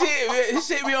 That shit, his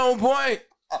shit be on point.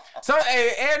 So,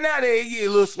 every now and then he get a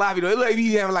little sloppy though. It like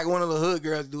he having like one of the hood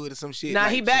girls do it or some shit. Nah,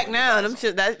 like, he back now. Them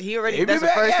shit that's the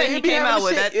back, first thing he he be came having out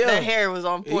with. shit, That hair was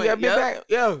on point. He been back,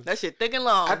 That shit thick and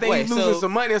long. I think he's losing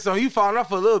some money or something. He falling off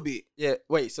for a little bit. Yeah,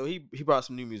 wait. So he brought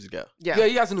some new music out. Yeah,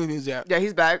 he got some new music out. Yeah,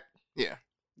 he's back. Yeah.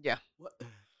 What?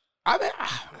 I mean,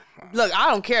 Look,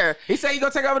 I don't care. he said he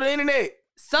gonna take over the internet.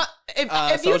 So, if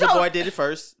you Soulja don't, Boy did it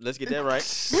first. Let's get that right.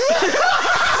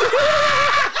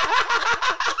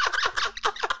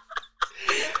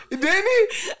 Didn't he?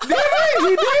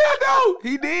 He did though.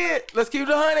 He did. Let's keep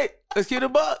the 100. Let's keep the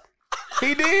buck.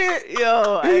 He did.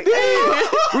 yo, He did.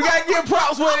 We gotta give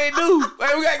props what they do.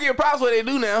 Hey, we gotta give props what they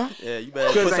do now. Yeah, you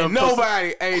better Cause put some.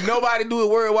 ain't nobody do it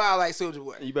worldwide like Soulja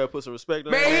Boy. You better put some respect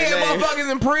on Man, he that had name.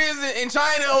 motherfuckers in prison in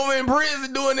China over in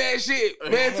prison doing that shit.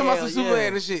 Man, talking about some Hell Superman yeah.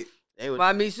 and shit. They was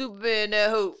Why me Superman that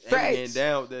hoop? they was getting Facts.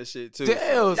 down with that shit too.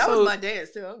 Damn, That so was my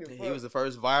dance too. I don't give a fuck. He was the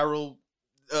first viral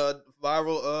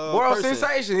world person.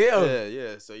 sensation.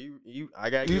 Yeah. So you I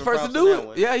gotta give You him first to props on do that it.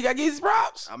 one. Yeah, you gotta give his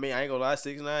props. I mean, I ain't gonna lie,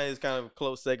 6ix9ine is kind of a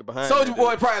close second behind. Soulja that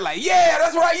Boy dude. probably like, yeah,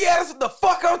 that's right. Yeah, that's what the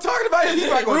fuck I'm talking about. He's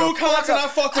like, R.U.D.E Content, I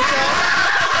fuck with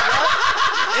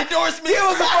y'all. Endorse me. Give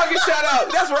us a fucking shout out.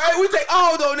 That's right. We take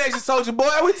all donations, Soulja Boy.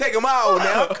 We take them all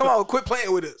now. Come on, quit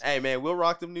playing with us. Hey man, we'll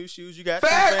rock them new shoes you got.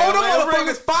 Fact. too, Oh, fam. them Man,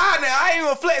 motherfuckers fire now. I ain't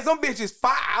gonna flex. Them bitches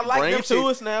fire. I like Bring them them to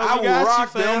shits. us now. I We will got you, rock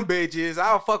fam. them bitches.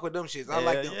 I'll fuck with them shits. I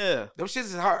like them. Yeah. Them shits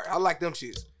is hard. I like them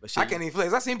shits. But I shit, can't even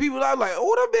flex. I seen people that like,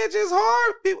 oh, them bitches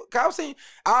hard. People,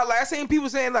 I seen people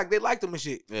saying like they like them and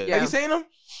shit. Yeah. Have you seen them?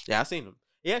 Yeah, I seen him.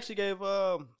 He actually gave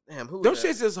damn who Them was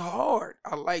that? shits is hard.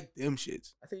 I like them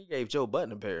shits. I think he gave Joe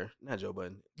Budden a pair. Not Joe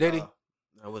Budden. Did he? No,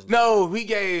 it wasn't. No, we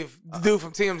gave the dude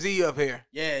from TMZ up here.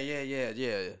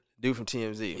 Yeah. Dude from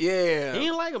TMZ. Yeah. He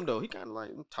didn't like him though. He kind of like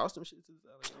tossed him shit to the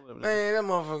side. Like, Man, that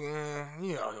motherfucker,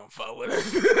 you know, he don't fuck with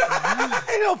us.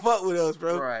 He don't fuck with us,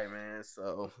 bro. Right, man.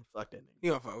 So fuck that nigga. He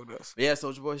don't fuck with us. But yeah,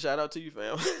 Soulja Boy, shout out to you,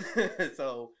 fam.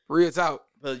 So, Real talk.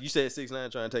 but you said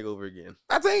 6ix9ine trying to take over again.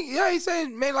 I think, yeah, he said,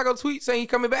 made like a tweet saying he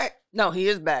coming back. No, he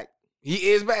is back.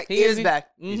 He is back. He is back.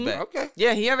 He's Mhm. back. Okay.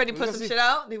 Yeah, he already We put gonna some see. shit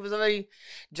out. He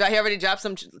already dropped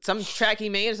some track he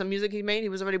made, some music he made. He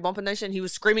was already bumping that shit. And he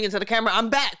was screaming into the camera, "I'm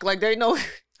back!" Like there ain't no.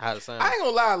 How to sound? I ain't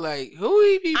gonna lie, like, who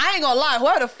he be? I ain't gonna lie.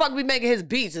 Whoever the fuck be making his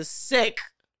beats is sick,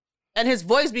 and his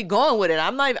voice be going with it. I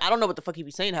don't know what the fuck he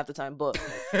be saying half the time, but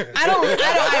I know.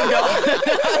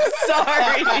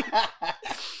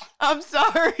 I'm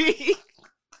sorry.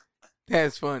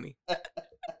 That's funny.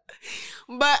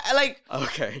 But like,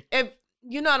 Okay. if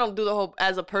you know, I don't do the whole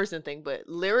as a person thing, but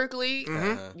lyrically,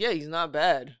 Mhm. yeah, he's not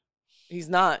bad. He's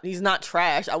not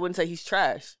trash. I wouldn't say he's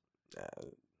trash.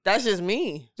 That's just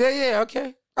me. Yeah,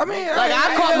 okay. I mean, Like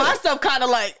I caught myself kind of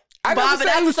like I never bobbing said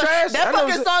he after was some- trash. I that never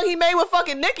fucking said- song he made with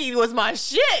fucking Nicki was my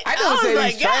shit. I never was said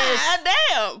like, he's trash. God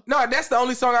damn. No, that's the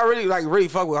only song I really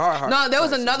fuck with hard. No, there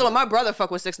was another one. My brother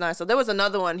fucked with 6ix9ine, so there was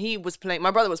another one he was playing.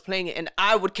 My brother was playing it, and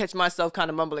I would catch myself kind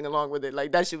of mumbling along with it.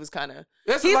 Like that shit was kind of.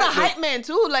 That's He's like a hype man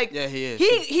too. Like Yeah, he is.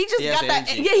 He just He has got that.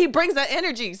 energy. Yeah, he brings that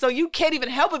energy, so you can't even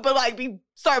help it but like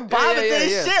start bobbing to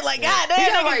his shit. Like God He damn,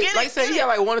 got nigga, like, get like I it. said, he got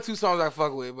like one or two songs I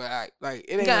fuck with, but it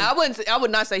ain't. Yeah, I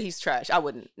would not say he's trash. I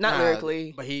wouldn't. Not Nah,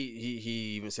 lyrically. But he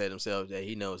even said himself that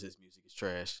he knows his music is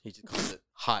trash. He just calls it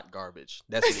hot garbage.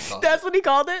 That's what he called That's it. what he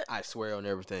called it. I swear on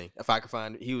everything. If I could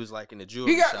find it, he was like in the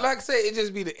jewelry He got shop. like I said, it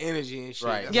just be the energy and shit.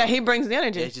 Right. That's Yeah, all. he brings the Yeah,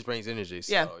 energy. it just brings energy.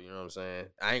 So, Yeah. you know what I'm saying?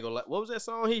 I ain't gonna lie. What was that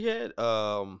song he had?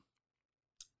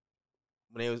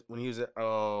 When he was at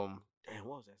damn,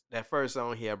 what was that? That first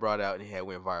song he had brought out and he had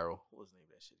went viral. What was the name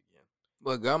of that shit again?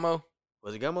 But Gummo,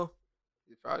 Was it Gummo?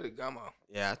 it's probably Gummo.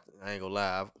 Yeah, I ain't gonna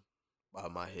lie. I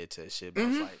bobbed my head to that shit, but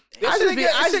Mhm. it's like, That I shit just be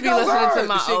goes listening hard. to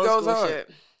my The shit old goes school hard. shit.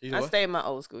 you know I what? stay in my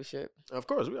old school shit. Of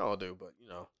course, we all do, but you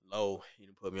know, low, he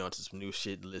done put me onto some new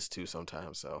shit to listen to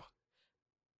sometimes. So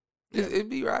It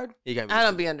be right. he got me. I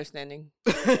don't be understanding.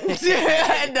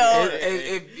 yeah, No.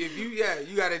 If you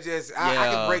you gotta just I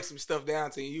Yeah. can break some stuff down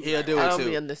to you. He'll do I it don't too.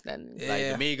 be understanding. Yeah.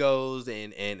 Like the Migos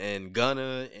and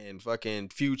Gunna and fucking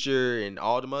Future and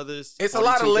all them others. It's a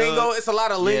lot of 42 lingo. Doug. It's a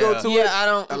lot of lingo Yeah. to Yeah, it. I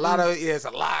don't. A lot of it's a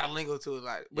lot of lingo to it.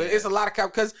 Like, but Yeah. it's a lot of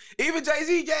because even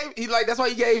Jay-Z that's why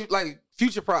he gave like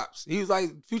Future props. He was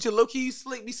like Future low key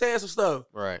slick be saying some stuff.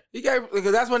 Right. He gave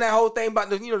because that's when that whole thing about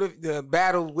the the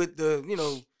battle with the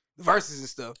verses and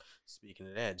stuff. Speaking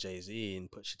of that, Jay-Z and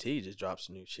Pusha T just dropped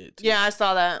some new shit too. Yeah, I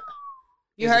saw that.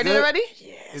 You Is it heard it good? already?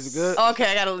 Yes. Is it good?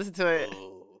 Okay, I gotta listen to it. Oh.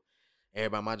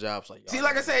 Everybody at my job's like, See,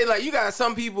 like I say, like you got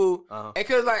some people, Uh-huh. and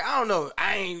cause like I don't know,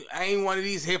 I ain't one of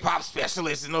these hip hop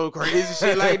specialists and no crazy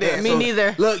shit like that. Me So,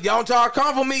 neither. Look, y'all try to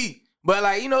come for me, but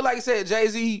like you know, like I said,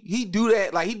 Jay-Z, he do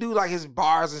that, like he do like his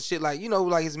bars and shit, like you know,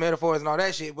 like his metaphors and all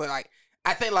that shit. But like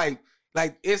I think like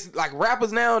it's like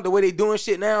rappers now, the way they doing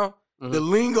shit now. The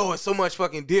lingo is so much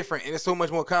fucking different and it's so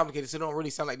much more complicated, so it don't really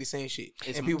sound like the same shit.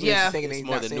 It's- And people yeah. just thinking it's they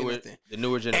more not the saying newer, nothing. the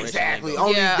newer generation. Exactly. lingo.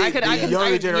 Only Yeah, the, I could- the I can-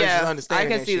 younger I- generation yeah, understand I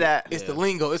can that see shit. that. It's the Yeah.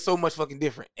 lingo. It's so much fucking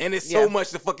different. And it's Yeah. so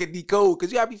much to fucking decode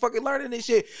because you gotta be fucking learning this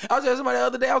shit. I was telling somebody the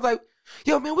other day, I was like,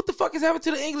 yo, man, what the fuck is happening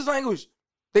to the English language?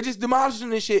 They just demolishing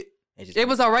this shit. They just- It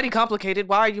was already complicated.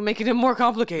 Why are you making it more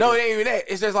complicated? No, it ain't even that.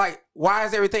 It's just like, why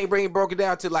is everything broken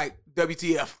down to like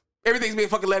WTF? Everything's being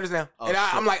fucking letters now. Oh, and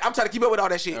shit. I'm like, I'm trying to keep up with all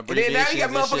that shit. And then now you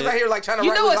got Abbreviations and motherfuckers shit. out here like trying to You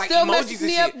write know with what like still emojis messes and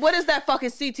me shit. up? What is that fucking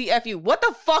CTFU? What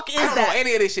the fuck is I don't know that?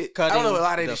 any of this shit. I Cutting don't know a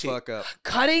lot of the this shit. fuck up.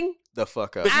 Cutting? The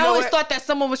fuck up. But you I know always what? thought that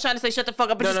someone was trying to say shut the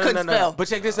fuck up, but just couldn't spell. But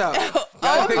check this out. Y'all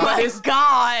Oh think about my this?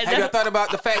 god! Have y'all thought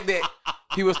about the fact that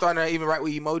people starting to even write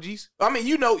with emojis? I mean,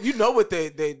 you know what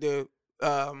the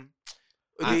I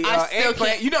still eggplant.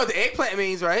 can't- You know what the eggplant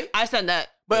means, right? I said that.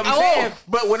 But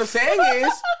what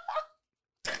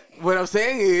I'm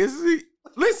saying is,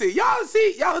 listen, y'all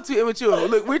are too immature.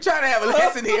 Look, we're trying to have a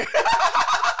lesson here.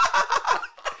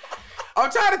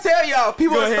 I'm trying to tell y'all,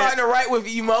 people are starting to write with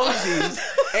emojis, and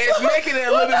it's making it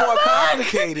a little bit more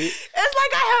complicated. It's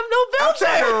like I have no I'm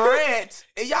trying filter. to rant,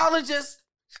 and y'all are just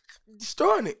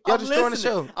destroying it. Y'all destroying the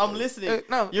show. I'm listening.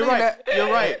 No, You're no, right. not.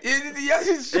 You're right. Y'all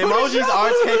just destroying the Emojis show.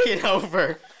 are taking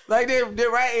over. Like they're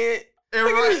writing. They're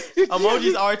right.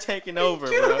 Emojis are taking over,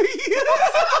 bro.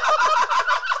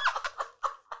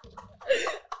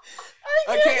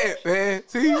 I can't, man.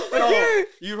 See, I can't.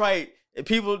 You're right. And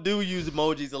people do use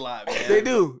emojis a lot, man. They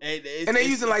do, And and they're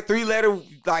using like 3-letter,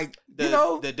 like the, you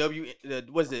know, the W.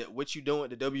 What is it? What you doing?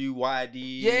 The WYD.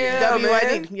 Yeah,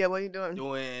 man. WID. Yeah, what are you doing?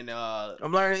 Doing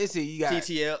I'm learning. Let's see, you got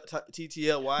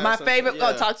TTLY. My or some favorite. shit,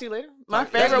 Oh, yeah. talk to you later. My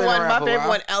That's favorite been one. around My for a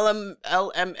favorite while. one.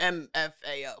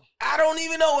 LMMFAO. I don't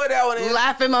even know what that one is.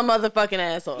 Laughing my motherfucking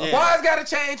ass off. Yeah. Why it's got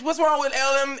to change? What's wrong with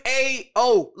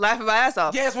LMAO? Laughing my ass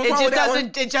off. Yes, what's it wrong just with that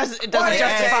doesn't. It just. It Why doesn't they add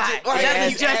justify. extra- why It they add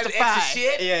doesn't extra justify.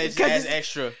 shit? Yeah, it's Because just it's-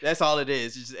 extra. That's all it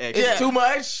is. It's just extra. It's too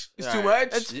much. It's too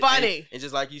Right. much. It's funny. And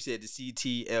just like you said, the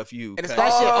CTFU. And it's cut.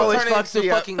 That shit all always turning fucks into me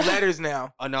up. fucking letters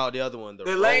now. Oh no, the other one.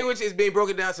 The language is being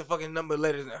broken down to fucking number of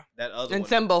letters now. That other And one.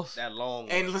 symbols. That long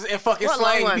one. And fucking What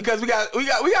long slang one? because we got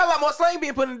a lot more slang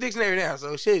being put in the dictionary now.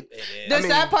 So shit. It is. The I mean-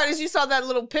 sad part is you saw that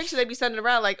little picture they be sending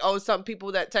around like, oh, some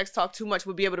people that text talk too much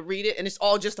would be able to read it, and it's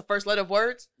all just the first letter of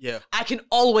words. Yeah. I can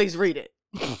always read it.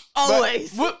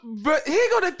 Always. But here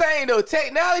go the thing though.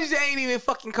 Technology ain't even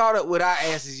fucking caught up with our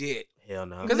asses yet. Hell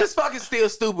no. Cause it's fucking still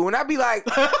stupid. When I be like,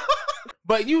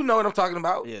 but you know what I'm talking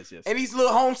about. Yes, yes. And these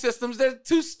little home systems, they're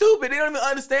too stupid. They don't even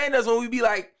understand us when we be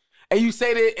like, and you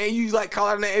say that, and you like call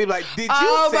out a name, and you be like, did you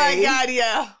Oh say? my god,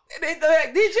 yeah. They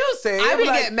like, did you say? I I'm be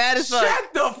like, getting mad as fuck.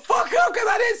 Shut the fuck up, cause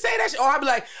I didn't say that shit. Or I be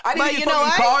like, I didn't But even you know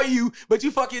fucking what? call you, but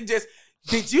you fucking just.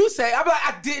 Did you say? I be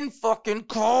like, I didn't fucking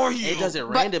call you. It does it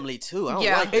randomly too. I don't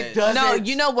Yeah. like that. It does. No, it.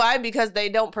 you know why? Because they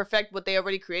don't perfect what they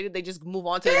already created. They just move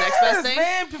on to the Yes, next best thing.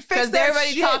 man. Fix Because that they're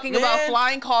already shit, talking man. about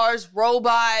flying cars,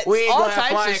 robots, We ain't all gonna have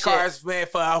types flying of cars, shit. man,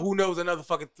 for who knows another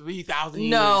fucking 3,000 years.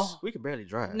 No. We can barely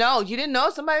drive. No, you didn't know?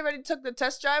 Somebody already took the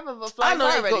test drive of a I flying know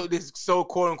car they already. call this so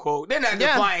quote unquote. They're not the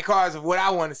Yeah. flying cars of what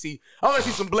I want to see. I want to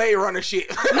see some Blade Runner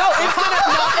shit.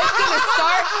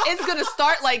 It's gonna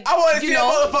start like I want to you see know,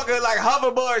 a motherfucker like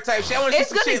hoverboard type shit. I want to see It's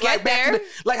some gonna shit get like there.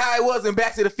 like how it was in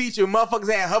Back to the Future.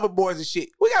 Motherfuckers had hoverboards and shit.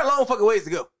 We got a long fucking ways to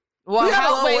go. Well, We got a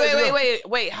how, long ways to go.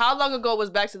 wait. How long ago was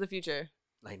Back to the Future?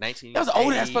 Like 19. That was an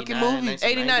old-ass fucking movie.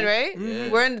 89, right? Yeah.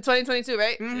 We're in 2022,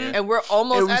 right? Mhm. And we're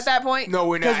almost It was- at that point. No,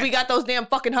 we're Because not. we got those damn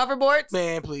fucking hoverboards.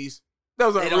 Man, please.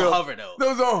 Those are They real. don't hover though.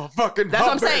 Those are fucking. That's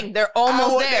what I'm hover. saying. They're I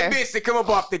almost want there. that bitch to come up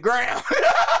off the ground.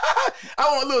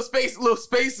 I want little space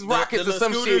rockets the or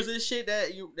some scooters shit. and shit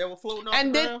that were floating off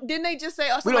And the ground. didn't they just say,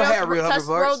 oh, We don't somebody have else real test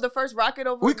hoverboards. rode the first rocket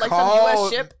over We like some call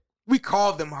US ship? We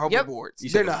call them hoverboards. You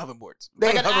They're said not hoverboards. They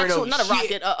Like ain't an hovering actual, over not a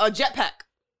shit. rocket, a jetpack.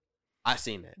 I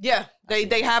seen that. Yeah, seen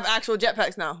they that. have actual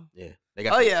jetpacks now. Yeah. They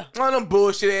got Oh the- yeah, One of them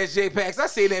bullshit ass JPEGs. I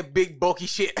seen that big bulky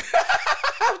shit.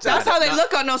 that's how they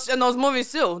look on those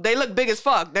movies too. They look big as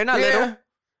fuck. They're not little.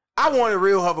 I want a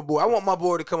real hoverboard. I want my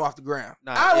board to come off the ground.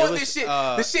 Nah, I it want was, this shit.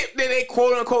 uh, The shit that they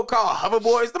quote unquote call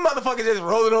hoverboards. The motherfuckers just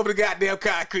rolling over the goddamn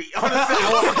concrete on the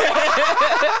sidewalk.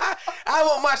 I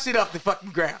want my shit off the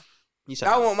fucking ground.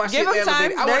 I want my shit Give 'em elevated.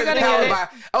 time. I They're want it gonna powered get it. by.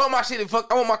 I want my shit to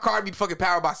I want my car to be fucking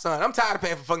powered by sun. I'm tired of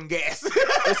paying for fucking gas.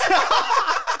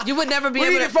 You would never be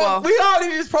we able to. we all need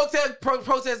to just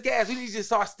protest gas. We need to just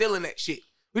start stealing that shit.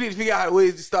 We need to figure out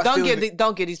ways to start stealing it.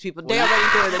 Don't get these people. They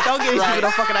already doing it. Don't get these people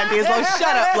no fucking ideas. Lo,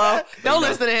 shut up, Lo. Don't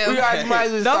listen to him. We guys might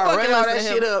as well Don't start fucking running all listen that to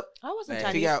him. shit up. I wasn't Man,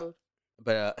 Chinese figure out- food.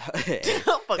 But Don't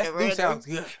fucking That random. sounds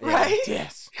good. Right?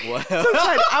 Yes. well,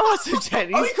 I want some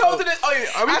Chinese. Are we closing this? Oh,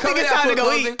 yeah. Are we I think coming it's out time to to a go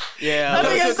closing? eat. yeah. I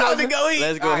think let's it's time to go eat.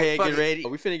 Let's go All ahead right, and fuck get it. ready.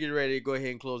 We finna get ready to go ahead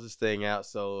and close this thing out.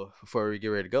 So before we get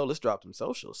ready to go, let's drop them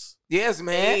socials. Yes,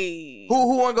 man. Hey.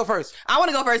 Who want to go first? I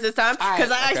want to go first this time All right, because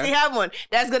I okay. actually have one.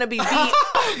 That's gonna be B.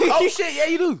 Oh shit, yeah,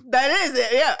 you do. That is it.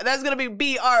 Yeah, that's gonna be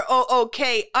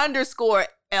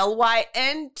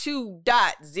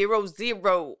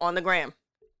BROOK_LYN2.00 on the gram.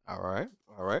 All right.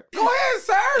 All right. Go ahead,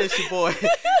 sir. It's your boy.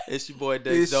 It's your boy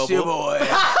Dexx It's Double. your boy.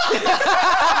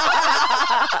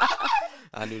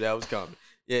 I knew that was coming.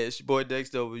 Yeah, it's your boy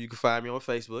Dexx Double. You can find me on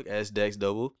Facebook as Dexx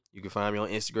Double. You can find me on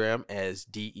Instagram as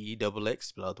DEXX,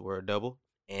 spell out the word double,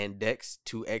 and Dexx,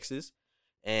 2 X's.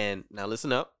 And now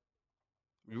listen up.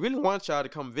 We really want y'all to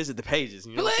come visit the pages.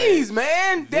 You know what I'm saying? Please,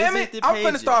 man. Damn Visit it. the I'm finna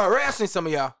pages. start harassing some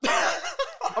of y'all.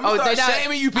 I'm gonna they start not-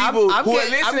 shaming you people I'm who are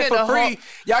getting- I'm listening getting for a free. whole-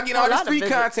 Y'all getting all whole this lot of free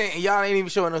visits. content and y'all ain't even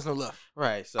showing us no love.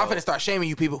 Right. So, I'm finna start shaming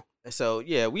you people. So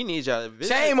yeah, we need y'all to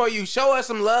visit. Shame on you. Show us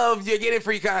some love. You're getting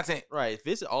free content. Right.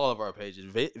 Visit all of our pages.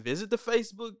 Visit the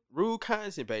Facebook R.U.D.E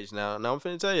Content page. Now I'm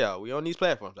finna tell y'all, we on these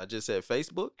platforms. I just said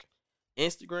Facebook,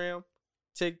 Instagram,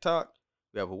 TikTok.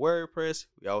 We have a WordPress.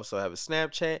 We also have a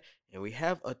Snapchat, and we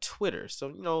have a Twitter. So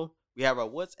we have our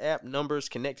WhatsApp numbers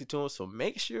connected to them. So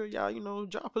make sure y'all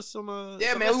drop us some.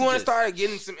 Yeah, some man. We want to messages. start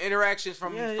getting some interactions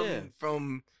from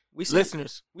We see,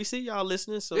 listeners. We see y'all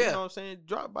listening, so Yeah. you know what I'm saying.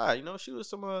 Drop by, shoot us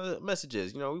some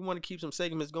messages. We want to keep some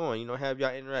segments going. Have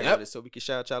y'all interact Yep. with it, so we can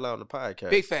shout y'all out on the podcast.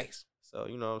 Big facts. So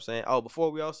you know what I'm saying. Oh,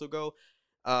 before we also go,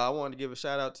 I wanted to give a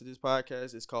shout out to this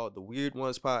podcast. It's called the Weird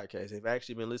Ones Podcast. They've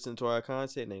actually been listening to our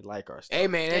content and they like our stuff. Hey,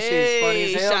 man, that shit is funny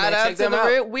as hell. Shout Man. out Check to them the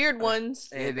out. weird ones.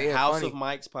 Yeah, And they are House funny. of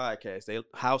Mike's podcast.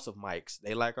 House of Mike's.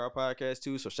 They like our podcast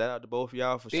too. So shout out to both of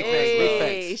y'all for Big sharing. facts, big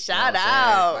Hey, facts. shout You know what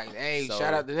I'm out. Like, hey, So-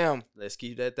 shout out to them. Let's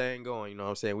keep that thing going. You know what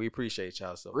I'm saying. We appreciate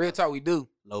y'all. So Real talk, we do.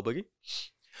 Low Boogie.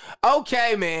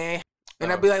 Okay, man.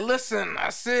 And I'd be like, listen, I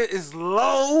said it's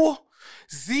low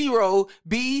 0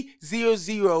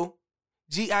 B00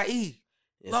 GIE.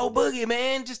 Yes, Low it is. Boogie,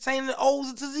 man. Just changing the O's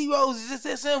into zeros. It's just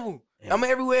that simple. Yeah. I'm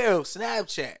everywhere else.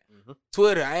 Snapchat, Mhm.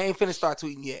 Twitter. I ain't finna start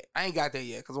tweeting yet. I ain't got there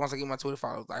yet. Because once I get my Twitter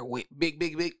followers, like, big,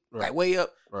 Right. like way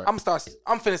up, Right. I'm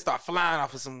finna start flying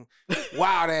off of some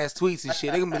wild ass tweets and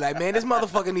shit. They're gonna be like, man, this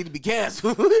motherfucker need to be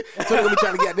canceled. So they're gonna be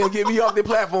trying to get me off their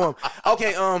platform.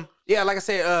 Okay, yeah, like I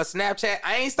said, Snapchat.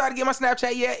 I ain't started getting my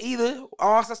Snapchat yet either.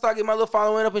 Once I start getting my little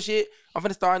following up and shit, I'm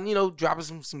finna start,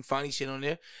 dropping some funny shit on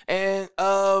there. And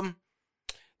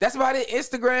that's about it.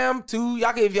 Instagram too.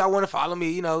 Y'all can, if y'all want to follow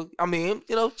me,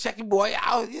 check your boy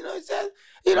out.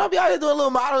 I'll be out here doing a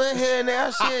little modeling here and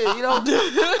there, shit.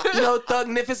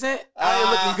 Thugnificent. I ain't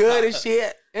looking good and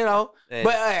shit. Hey.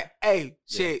 But hey,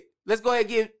 shit. Let's go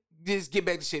ahead and get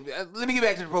back to shit. Let me get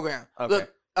back to the program. Okay.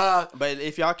 Look, But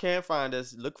if y'all can't find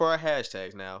us, look for our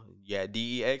hashtags now. You have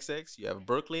DEXX, you have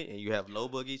Brooklyn, and you have Low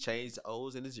Boogie. Change the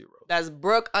O's into zeros. That's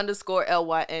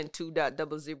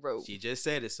Brooke_LYN2.00. She just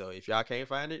said it, so if y'all can't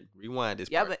find it, rewind this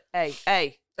Yeah, part. but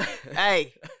hey,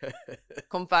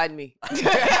 come find me. or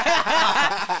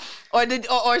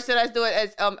should I do it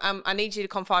as I need you to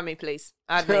come find me, please.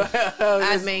 Add me.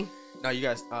 Add me. No, you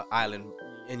guys, island,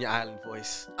 in your island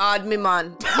voice. Add me,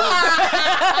 man.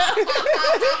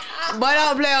 But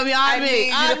don't play with me. Add me.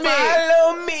 Add me.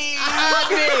 Follow me. Add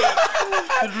me.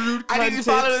 I need to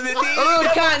follow the R.U.D.E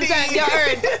Content, you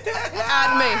heard.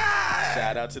 Add me.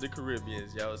 Shout out to the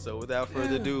Caribbeans, yo. So without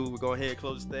further ado, we're going to head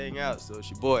close this thing out. So it's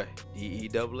your boy,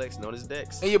 DEXX, known as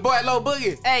Dexx. And your boy Low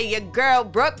Boogie. Hey, your girl,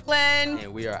 Brooklyn.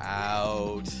 And we are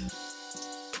out.